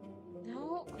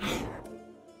 No.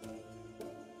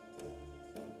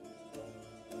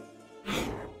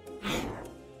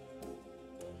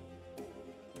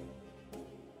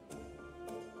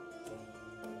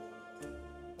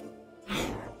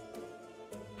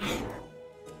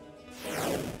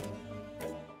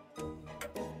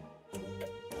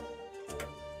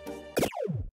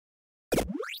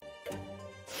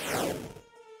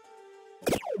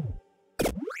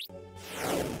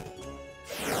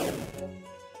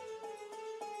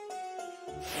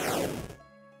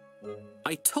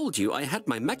 I told you I had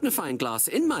my magnifying glass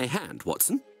in my hand,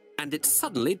 Watson, and it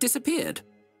suddenly disappeared.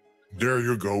 There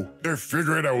you go. They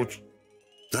figure it out.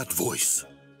 That voice.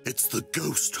 It's the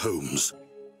ghost, Holmes.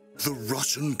 The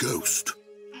Russian ghost.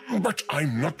 But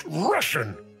I'm not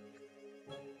Russian.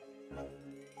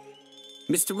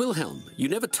 Mr. Wilhelm, you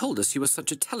never told us you were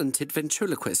such a talented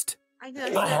ventriloquist. I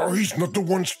know. He's not the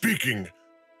one speaking.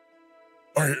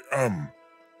 I am.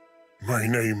 My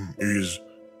name is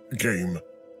Game.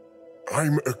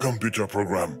 I'm a computer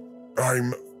program.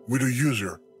 I'm with a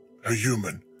user, a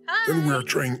human. Hi. And we're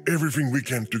trying everything we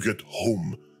can to get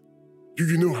home. Do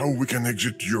you know how we can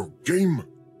exit your game?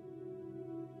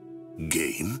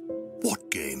 Game? What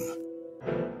game?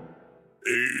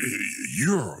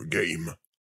 Your game.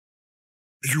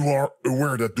 You are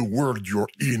aware that the world you're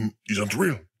in isn't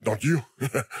real, don't you?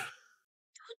 Don't tell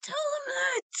him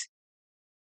that.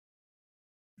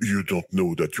 You don't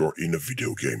know that you're in a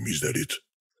video game, is that it?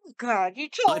 God, you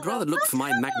told I'd rather him. look for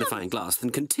my magnifying glass than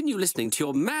continue listening to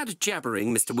your mad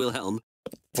jabbering, Mr. Wilhelm.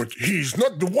 But he's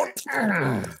not the one.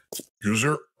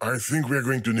 User, I think we're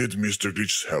going to need Mr.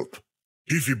 Glitch's help.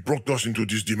 If he brought us into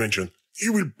this dimension, he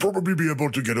will probably be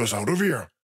able to get us out of here.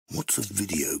 What's a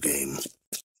video game?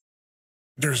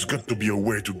 There's got to be a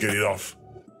way to get it off.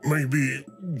 Maybe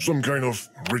some kind of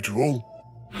ritual.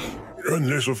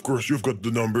 Unless, of course, you've got the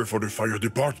number for the fire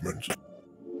department.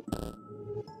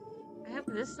 I have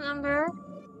this number.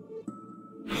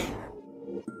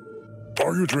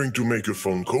 Are you trying to make a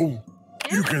phone call?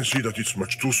 Yeah. You can see that it's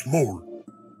much too small.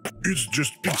 It's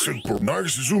just pixel per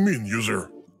nice zoom in,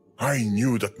 user. I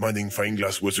knew that magnifying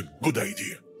glass was a good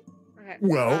idea. Okay.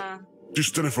 Well, this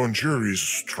telephone chair is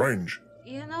strange.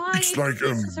 You know, It's like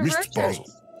a mist puzzle.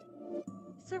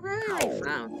 It's a rotary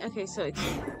phone. Okay, so it's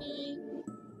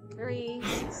 3.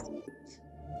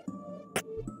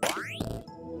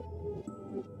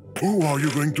 Who are you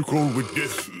going to call with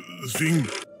this thing?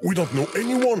 We don't know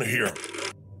anyone here.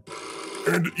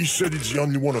 And he said it's the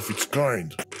only one of its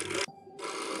kind.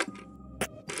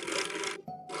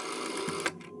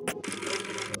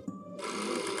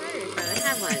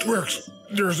 It works.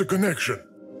 There's a connection.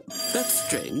 That's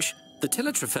strange. The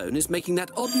teletrophone is making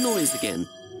that odd noise again.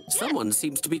 Someone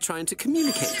seems to be trying to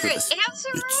communicate with us.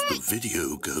 It's the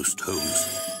video ghost, Holmes.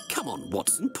 Come on,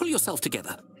 Watson, pull yourself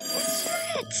together. What's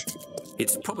that?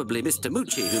 It's probably Mr.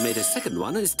 Mucci who made a second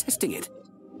one and is testing it.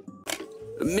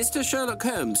 Mr. Sherlock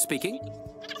Holmes speaking.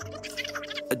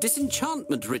 A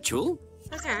disenchantment ritual?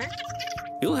 Okay.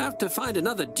 You'll have to find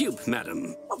another dupe,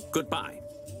 madam. Goodbye.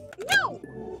 No!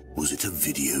 Was it a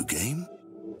video game?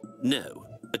 No,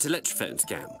 a teletrophone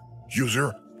scam.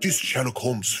 User, this Sherlock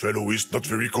Holmes fellow is not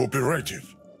very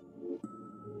cooperative.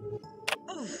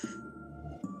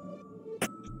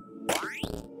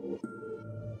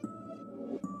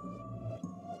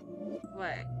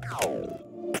 What?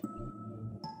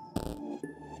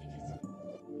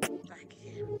 Back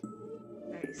again.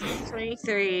 Okay, so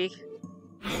 23,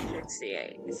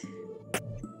 68.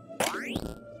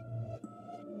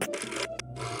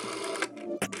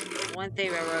 One thing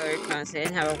about roller coaster, I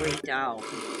didn't have a redial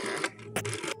here.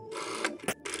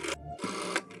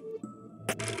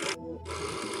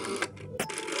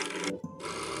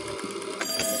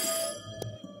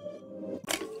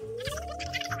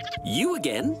 You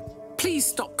again? Please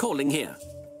stop calling here.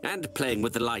 And playing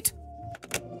with the light.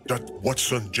 That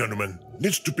Watson gentleman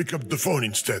needs to pick up the phone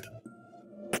instead.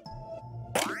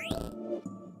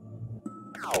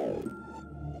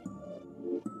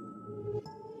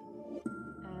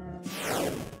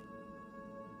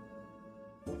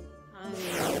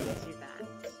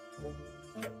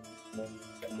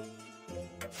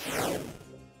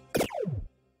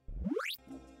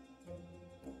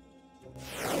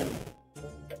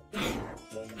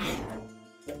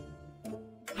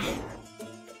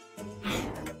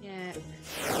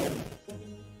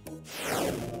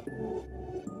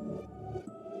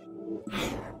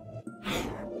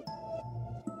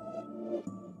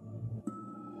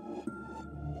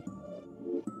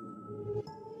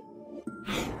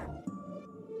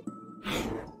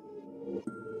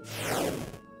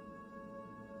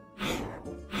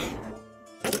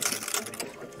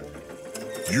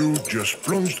 You just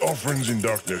plunged our friends in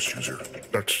darkness, user.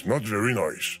 That's not very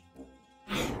nice.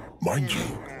 Mind you,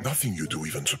 nothing you do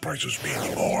even surprises me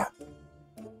anymore.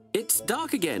 It's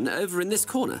dark again over in this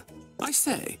corner. I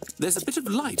say, there's a bit of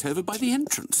light over by the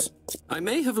entrance. I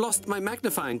may have lost my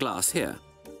magnifying glass here.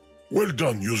 Well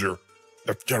done, user.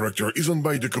 That character isn't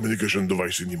by the communication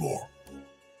device anymore.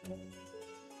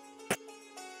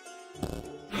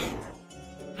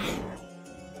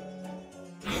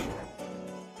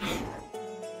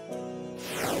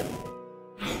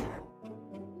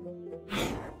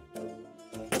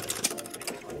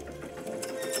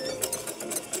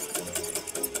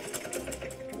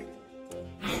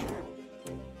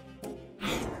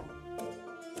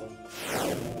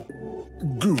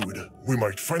 Good. We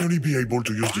might finally be able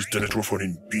to use this Tenetrophone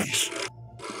in peace.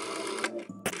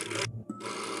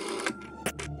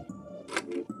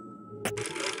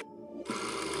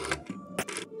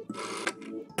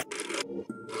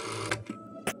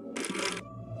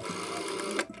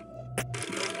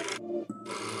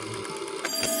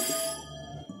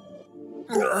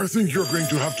 I think you're going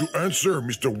to have to answer,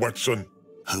 Mr. Watson.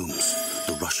 Holmes,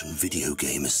 the Russian video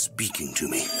game is speaking to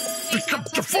me. Pick up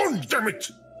the phone, damn it!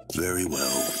 Very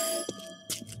well.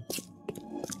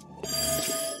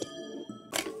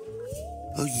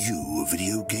 Are you a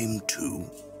video game too?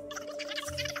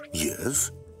 Yes?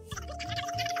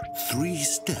 3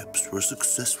 steps for a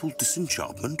successful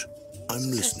disenchantment?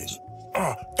 I'm listening.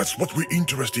 Ah, that's what we're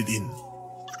interested in.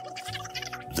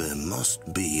 There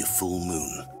must be a full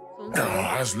moon.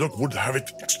 As luck would have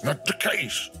it, it's not the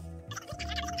case.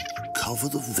 Cover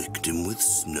the victim with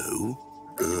snow?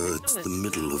 It's the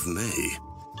middle of May.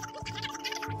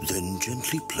 Then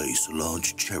gently place a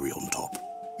large cherry on top.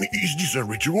 Is this a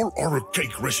ritual or a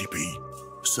cake recipe?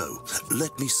 So,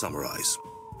 let me summarize.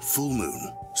 Full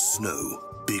moon,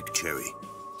 snow, big cherry.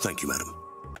 Thank you, madam.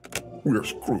 We're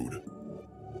screwed.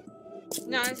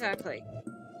 Not exactly.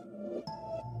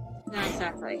 Not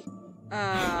exactly.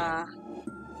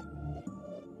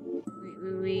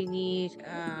 We need,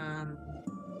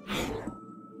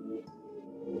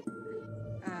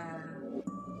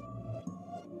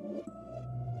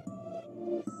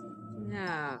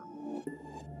 no.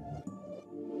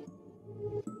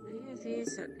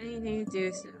 Anything to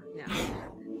do so, no.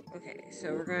 Okay,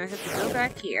 so we're gonna have to go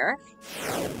back here.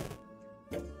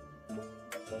 Go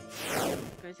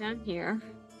down here.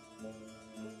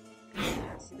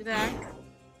 See the back.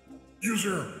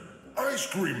 User, ice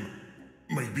cream.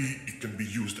 Maybe it can be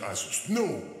used as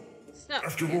snow.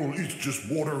 After all, it's just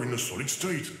water in a solid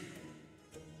state.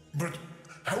 But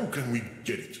how can we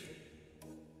get it?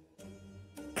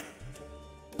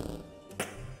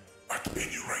 At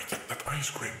any rate, that ice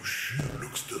cream sure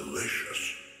looks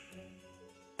delicious.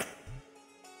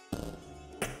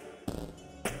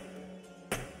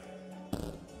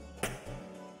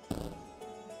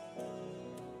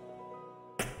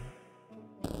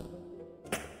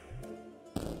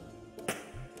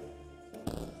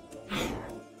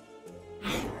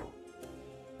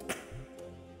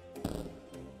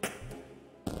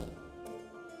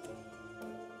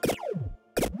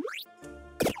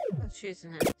 Choose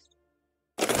next.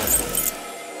 The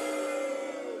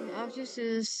objects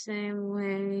is the same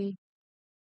way.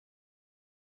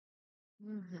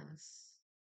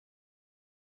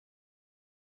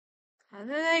 How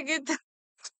did I get that?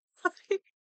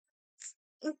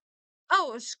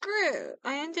 Oh, a screw!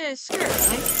 I ended a screw,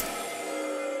 right?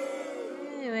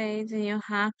 Anyway, then you'll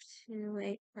have to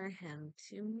wait for him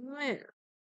to move.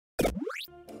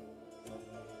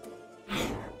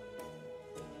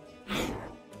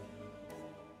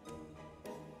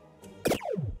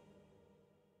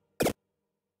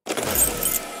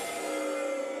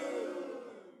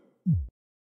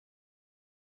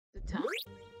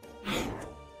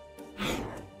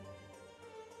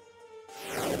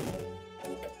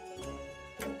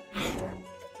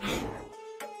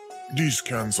 These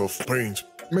cans of paint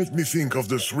make me think of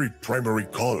the 3 primary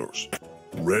colors: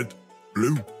 red,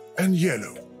 blue, and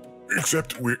yellow.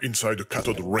 Except we're inside a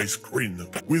cathode ray screen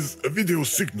with a video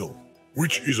signal,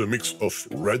 which is a mix of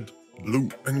red, blue,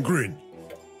 and green.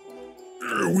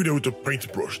 Without a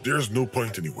paintbrush, there's no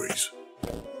point anyways.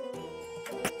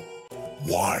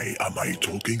 Why am I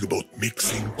talking about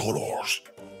mixing colors?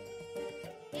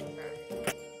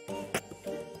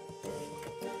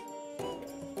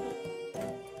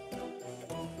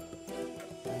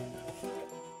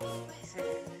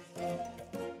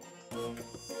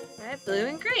 Red, blue,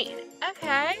 and green.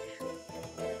 Okay.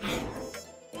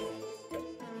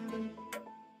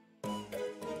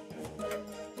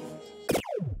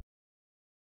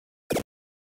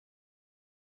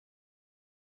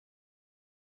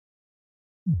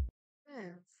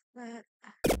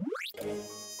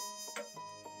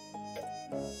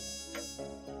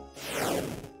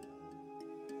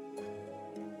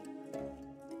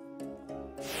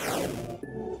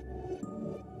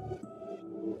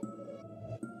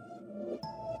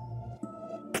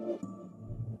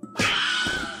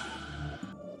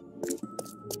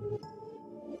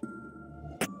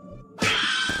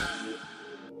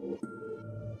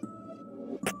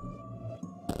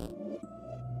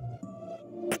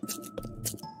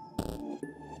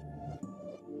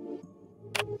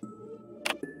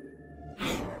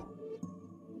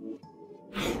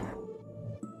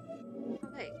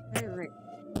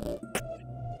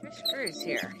 Screws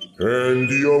here. And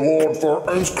the award for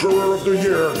Unscrewer of the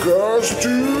Year goes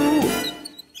to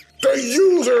the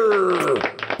user!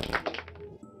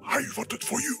 I voted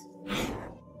for you.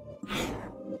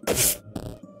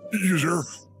 User,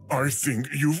 I think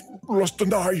you've lost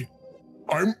an eye.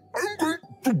 I'm going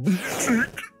to be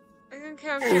sick. I don't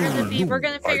care if you're gonna be. We're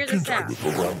gonna figure this out. The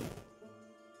program.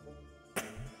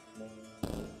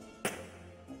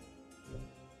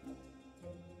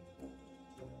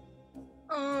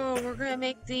 Oh, we're gonna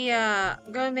make the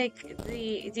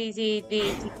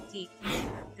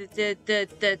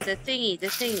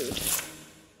thingy.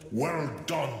 Well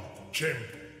done, champ.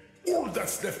 All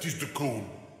that's left is the coal.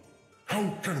 How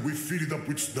can we fill it up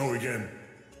with snow again?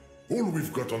 All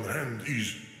we've got on hand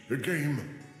is a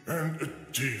game and a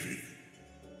TV.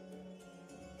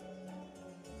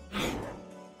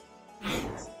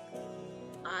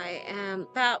 I am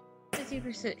about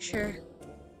 50% sure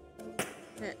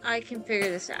that I can figure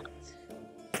this out.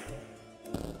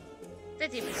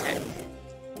 50%.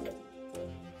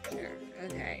 Sure.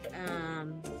 Okay.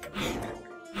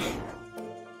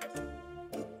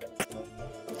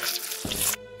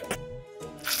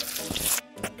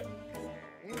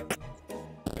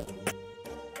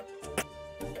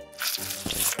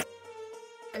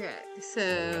 Okay,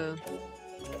 so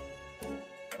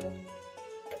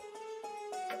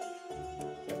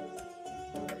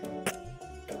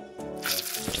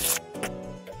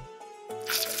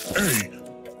Hey,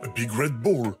 a big red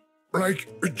ball, like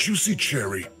a juicy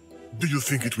cherry. Do you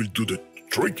think it will do the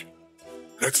trick?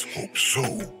 Let's hope so.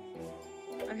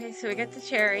 okay, so we got the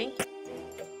cherry.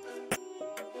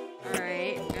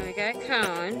 Alright, and we got a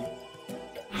cone.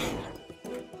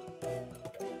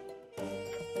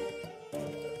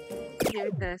 Let's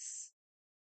do this.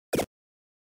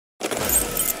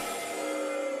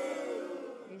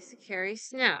 Used to carry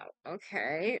snow.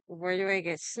 Okay, where do I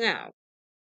get snow?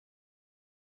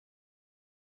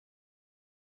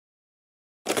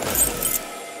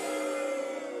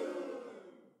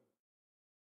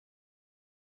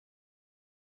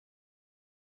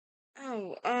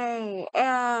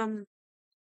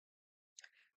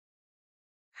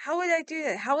 How would I do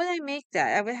that? How would I make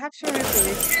that? I would have to remove the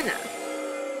antenna.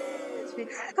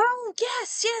 Oh,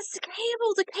 yes,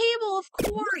 the cable, of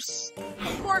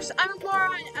course, I'm a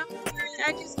moron,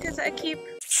 I just, because I keep...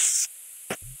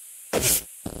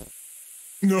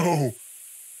 No,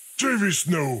 TV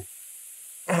Snow.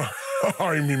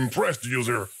 I'm impressed,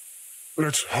 user.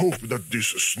 Let's hope that this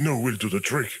snow will do the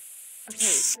trick. Okay,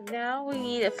 so now we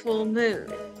need a full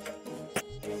moon.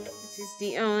 This is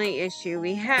the only issue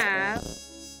we have.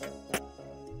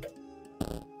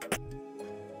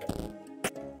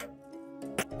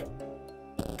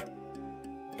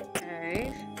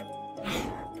 Okay.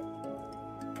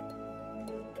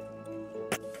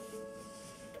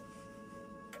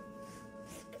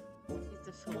 Get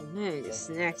the full moon is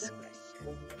the next question.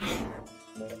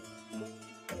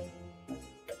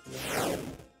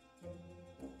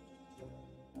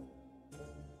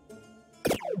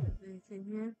 Anything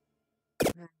here?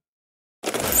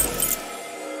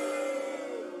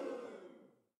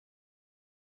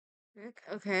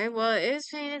 Okay, well, it is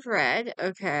painted red,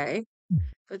 okay.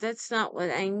 But that's not what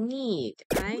I need.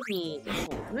 I need a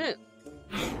full moon.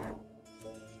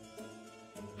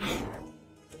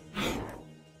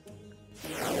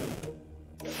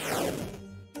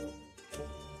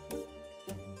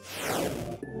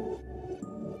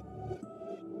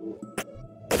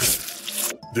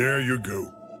 There you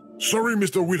go. Sorry,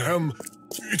 Mr. Wilhelm.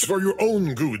 It's for your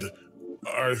own good,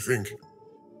 I think.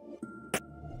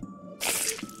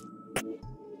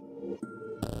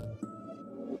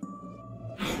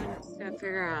 Just gotta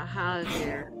figure out how to do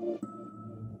it.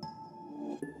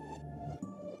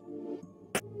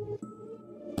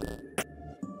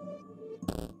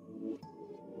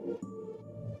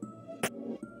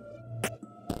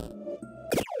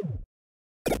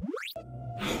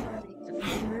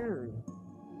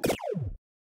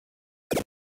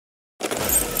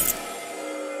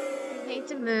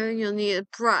 The moon, you'll need a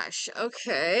brush.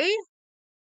 Okay.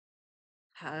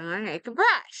 How do I make a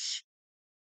brush?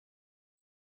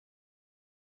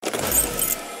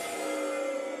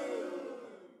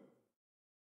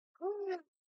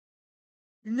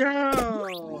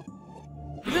 No.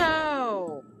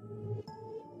 No.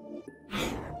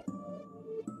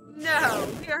 No.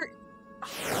 We are.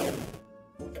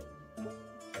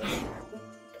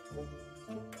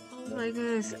 Oh my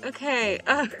goodness. Okay.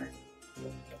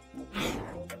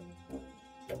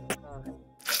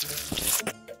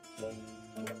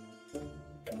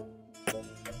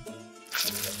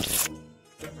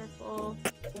 Purple.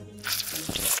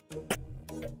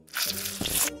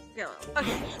 Yellow.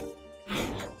 Okay.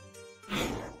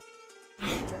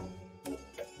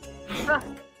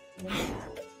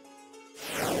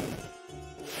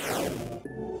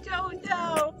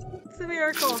 the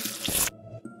miracle.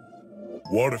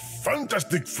 What a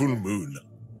fantastic full moon.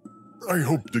 I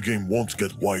hope the game won't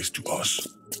get wise to us.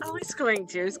 Oh, it's going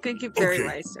to. It's going to get very Okay,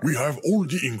 wise. we have all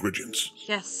the ingredients.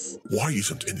 Yes. Why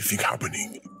isn't anything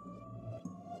happening?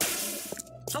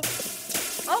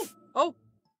 Oh.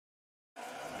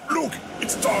 Look,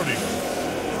 it's starting.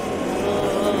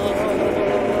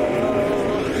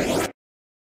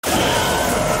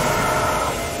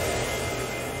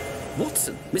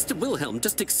 Watson, Mr. Wilhelm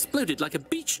just exploded like a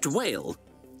beached whale.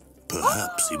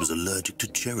 Perhaps he was allergic to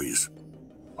cherries.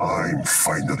 I'm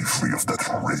finally free of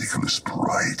that ridiculous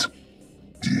pride.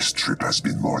 This trip has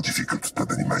been more difficult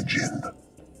than I imagined.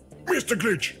 Mr.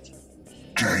 Glitch,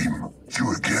 Game,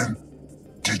 you again?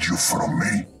 Did you follow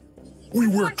me? we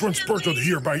were transported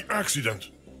here by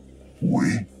accident.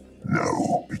 We?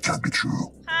 No, it can't be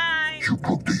true. Hi. You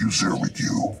brought the user with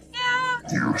you. Yeah,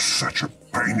 You're such a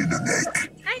pain in the neck.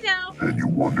 I know. And you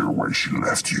wonder why she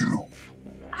left you.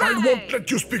 I won't let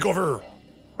you speak of her.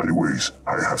 Anyways,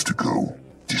 I have to go.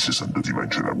 This isn't the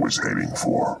dimension I was aiming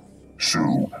for.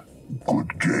 So,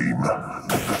 good game. Don't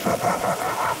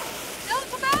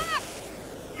come back!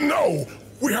 No,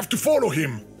 we have to follow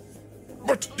him.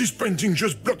 But this painting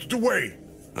just blocked the way.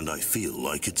 And I feel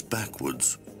like it's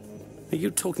backwards. Are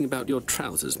you talking about your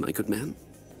trousers, my good man?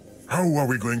 How are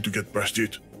we going to get past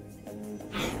it?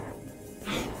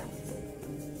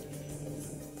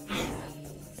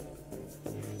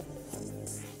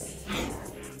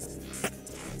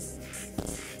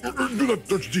 Do not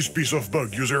touch this piece of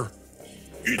bug, user.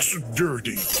 It's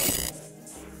dirty.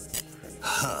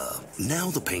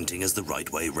 Now the painting is the right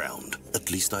way round.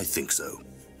 At least I think so.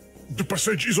 The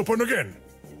passage is open again.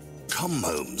 Come,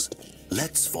 Holmes.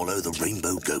 Let's follow the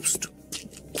rainbow ghost.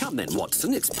 Come then,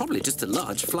 Watson. It's probably just a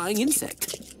large flying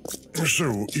insect.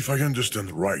 So, if I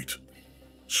understand right,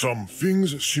 some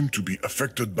things seem to be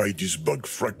affected by this bug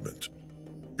fragment.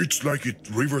 It's like it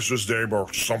reverses them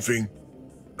or something.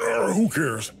 Who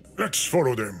cares? Let's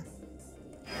follow them.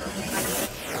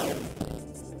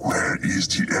 Where is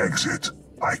the exit?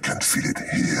 I can feel it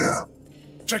here.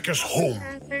 Take us home.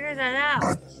 I figured that out.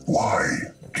 But why,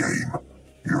 Game?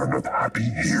 You're not happy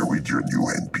here with your new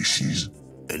NPCs?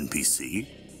 NPC?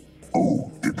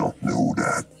 Oh, they don't know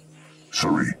that.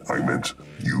 Sorry, I meant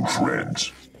new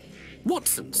friends.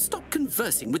 Watson, stop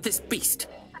conversing with this beast.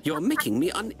 You're making me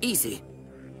uneasy.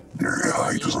 Their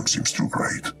AI doesn't seem too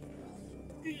great.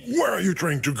 Where are you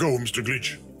trying to go, Mr.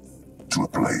 Glitch? To a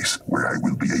place where I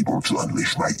will be able to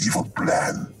unleash my evil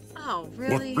plan. Oh,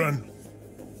 really? What plan?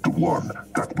 The one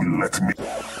that will let me...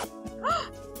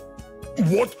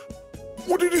 What?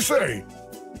 What did he say?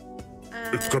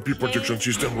 A copy protection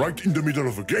system right in the middle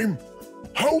of a game?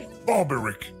 How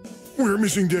barbaric! We're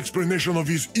missing the explanation of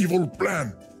his evil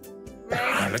plan.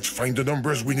 Let's find the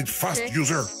numbers we need fast, 6,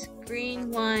 user. Green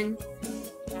 1,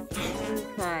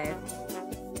 5.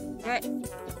 Right.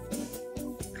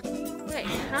 Wait,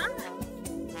 huh?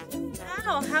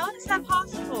 How is that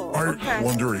possible? I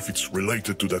wonder if it's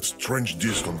related to that strange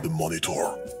disc on the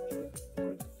monitor.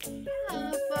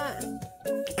 But...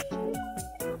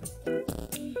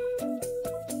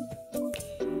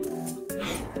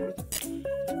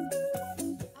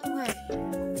 Oh, wait.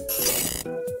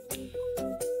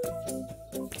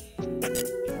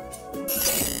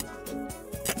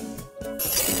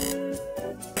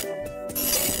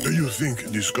 Do you think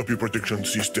this copy protection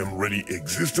system really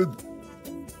existed?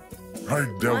 I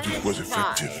doubt it was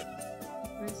effective.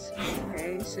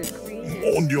 Okay, so green.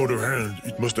 On the other hand,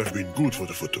 it must have been good for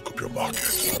the photocopier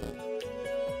market.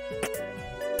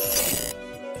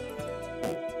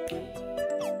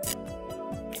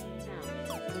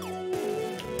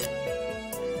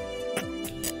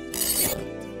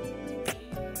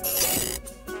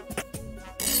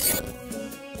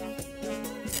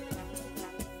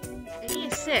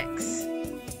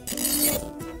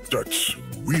 That's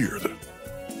weird.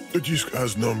 The disk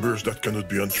has numbers that cannot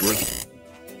be entered.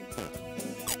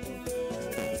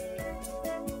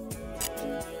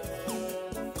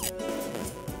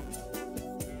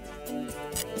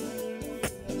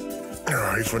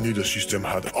 If only the system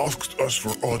had asked us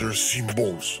for other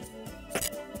symbols.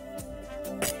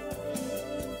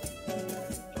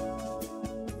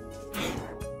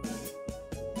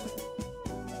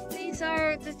 These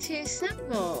are the 2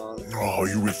 symbols. Oh,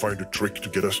 you will find a trick to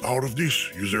get us out of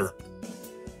this, user.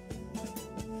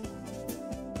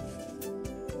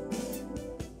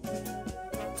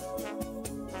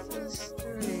 So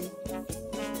strange.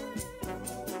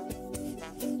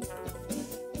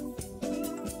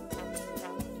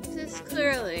 This is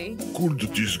clearly. Could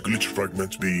this glitch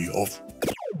fragment be of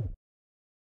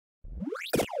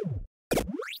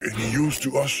any use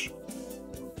to us?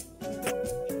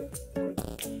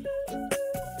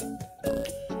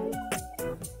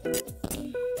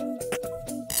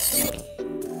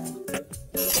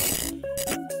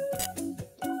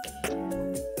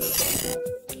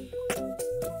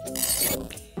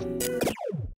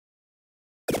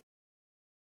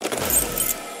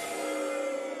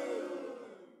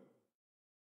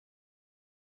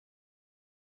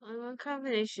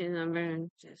 combination number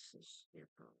just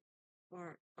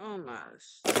or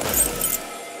almost.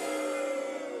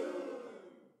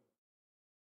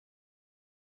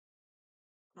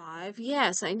 5.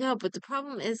 Yes, I know, but the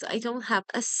problem is I don't have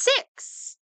a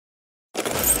 6 or a 9.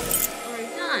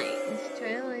 Let's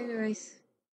try to line the race.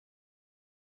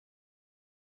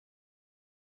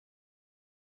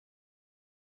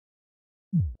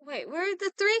 Wait, where did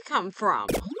the 3 come from?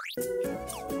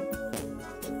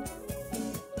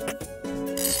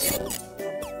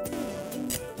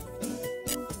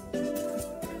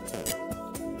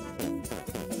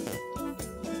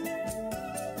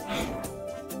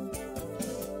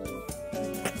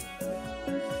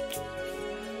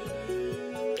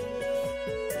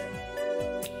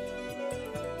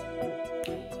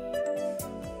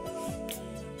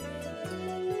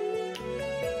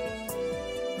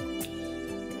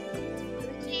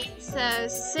 So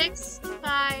 6,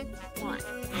 5, 1.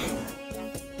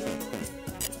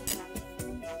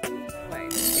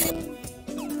 Wait.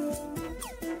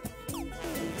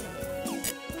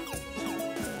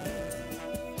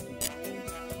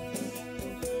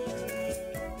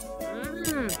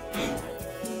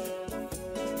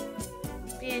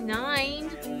 Be a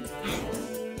 9.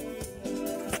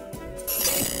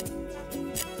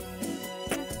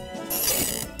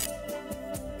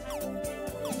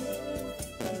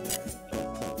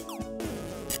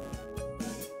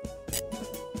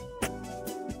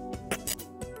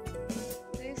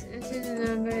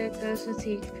 Goes with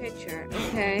each picture.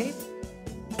 Okay.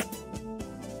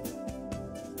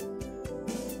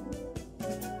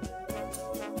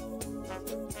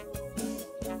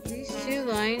 These two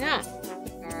line up.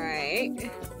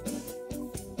 Alright.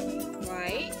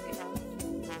 Right.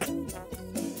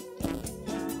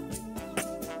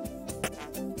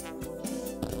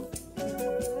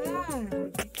 Oh,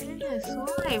 my goodness.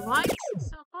 Why? Why is it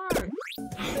so hard?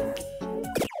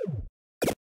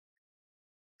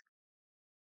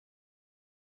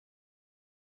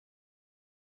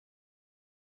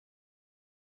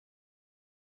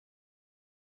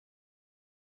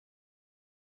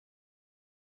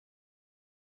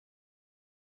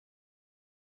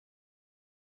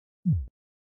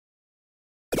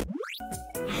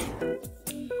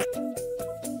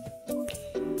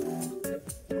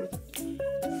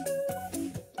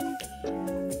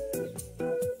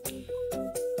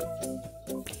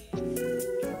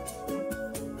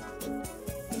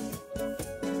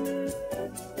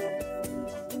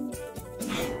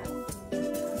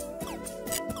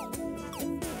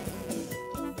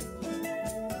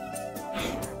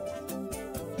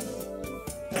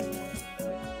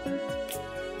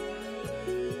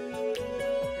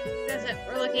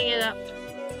 We're looking it up.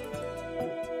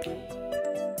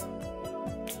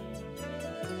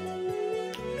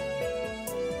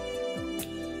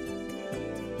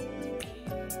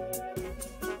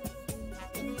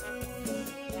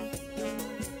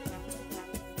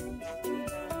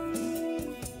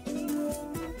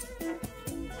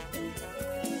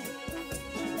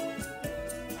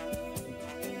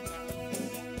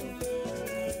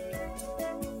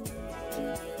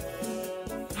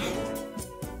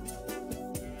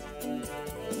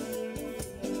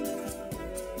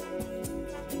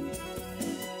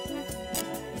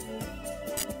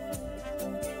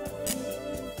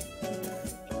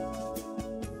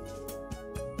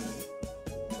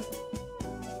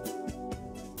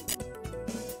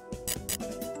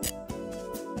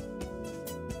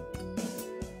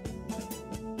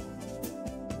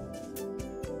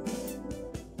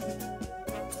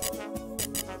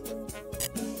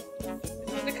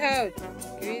 Code.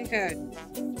 Give me the code.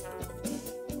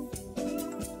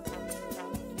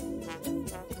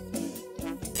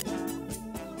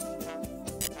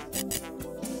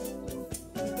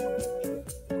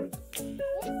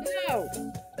 No.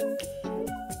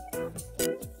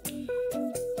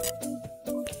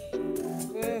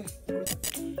 Ugh.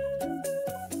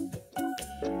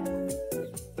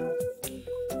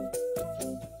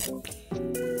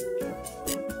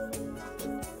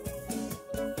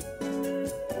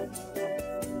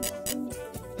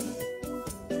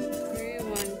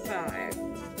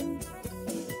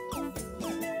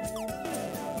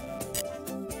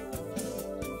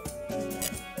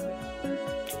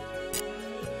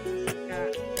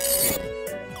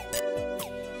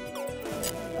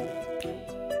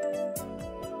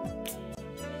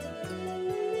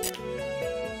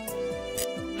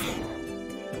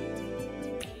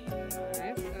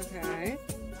 5, okay.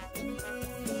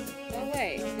 Oh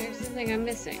wait, there's something I'm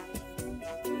missing.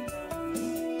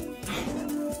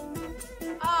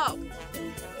 Oh!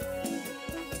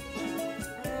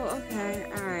 Oh, okay,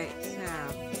 alright, so...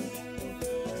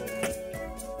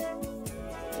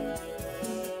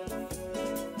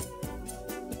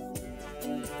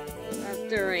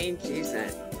 the range you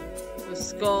said. The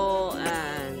skull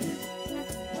and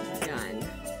gun.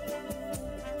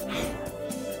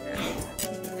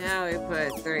 Okay. Now we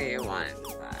put 3, 1, 5.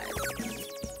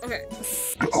 Okay.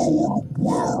 The whole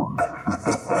world.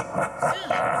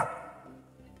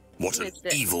 What an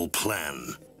evil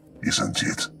plan. Isn't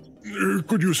it?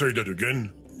 Could you say that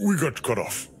again? We got cut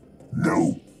off.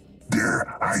 No.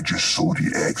 There, I just saw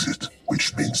the exit,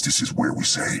 which means this is where we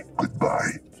say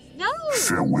goodbye. No!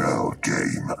 Farewell,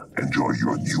 game. Enjoy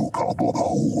your new cardboard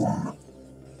home.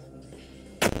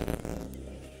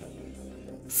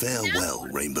 Farewell,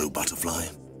 Rainbow Butterfly.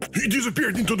 He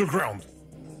disappeared into the ground.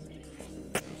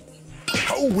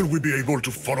 How will we be able to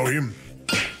follow him?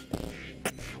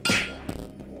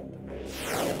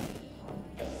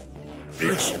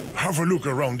 Let's have a look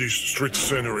around this street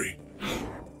scenery.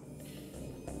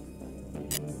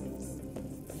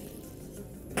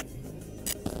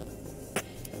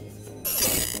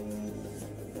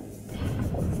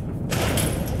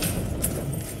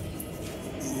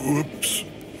 Oops.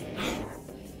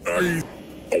 Oh,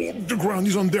 the ground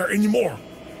isn't there anymore.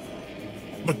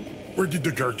 But where did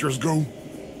the characters go?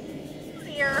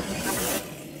 Here.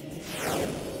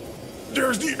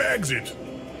 There's the exit.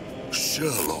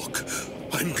 Sherlock,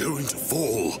 I'm going to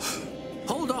fall.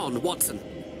 Hold on, Watson.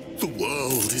 The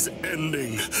world is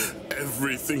ending.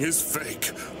 Everything is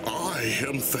fake. I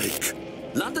am fake.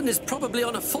 London is probably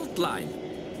on a fault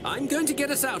line. I'm going to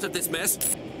get us out of this mess.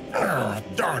 Ah,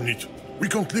 darn it. We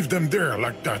can't leave them there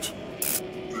like that.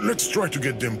 Let's try to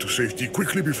get them to safety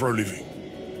quickly before leaving.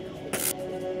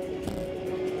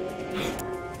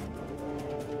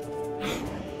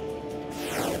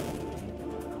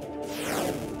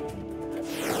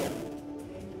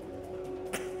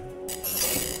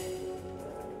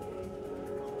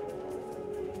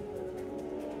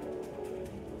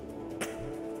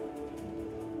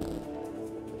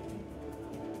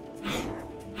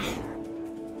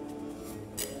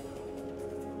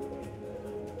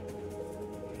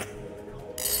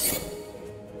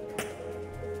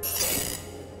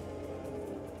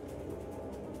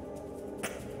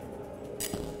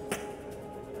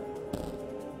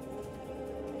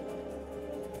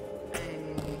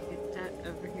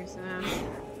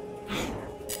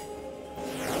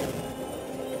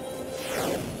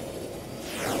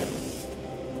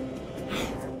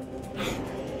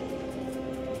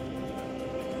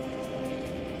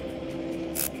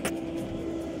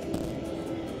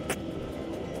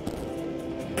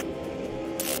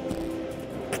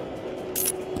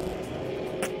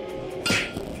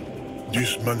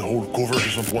 This manhole cover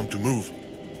doesn't want to move.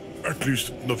 At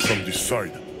least not from this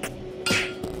side.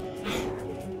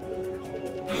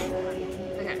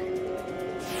 Okay.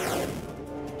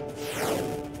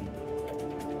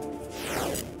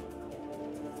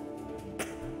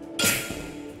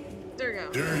 There we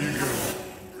go. There you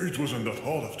go. It wasn't that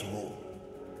hard after all.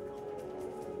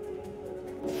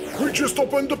 We just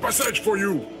opened the passage for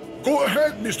you. Go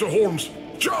ahead, Mr. Holmes.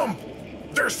 Jump!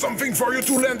 There's something for you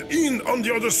to land in on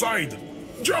the other side.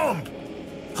 Jump!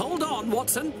 Hold on,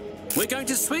 Watson. We're going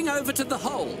to swing over to the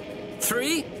hole.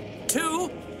 3, 2,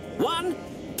 1.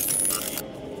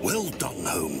 Well done,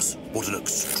 Holmes. What an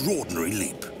extraordinary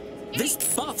leap. This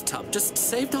bathtub just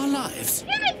saved our lives.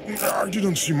 I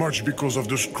didn't see much because of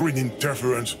the screen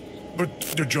interference, but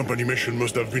the jump animation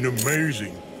must have been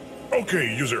amazing.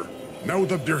 Okay, user. Now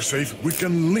that they're safe, we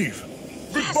can leave.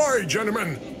 Goodbye,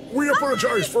 gentlemen. We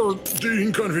apologize for the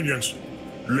inconvenience.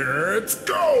 Let's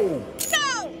go! Go!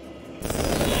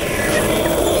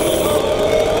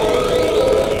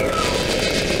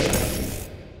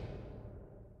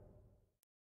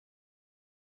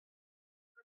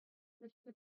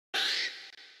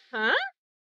 Huh?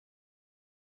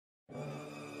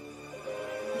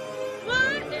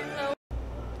 What in the...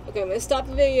 Okay, I'm gonna stop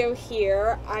the video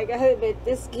here. I gotta admit,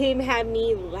 this game had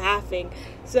me laughing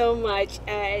so much,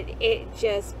 and it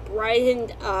just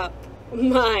brightened up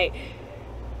my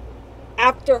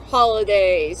after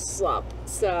holidays slump.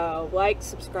 So, like,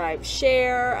 subscribe,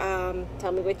 share,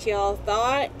 tell me what y'all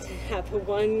thought. Have a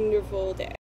wonderful day.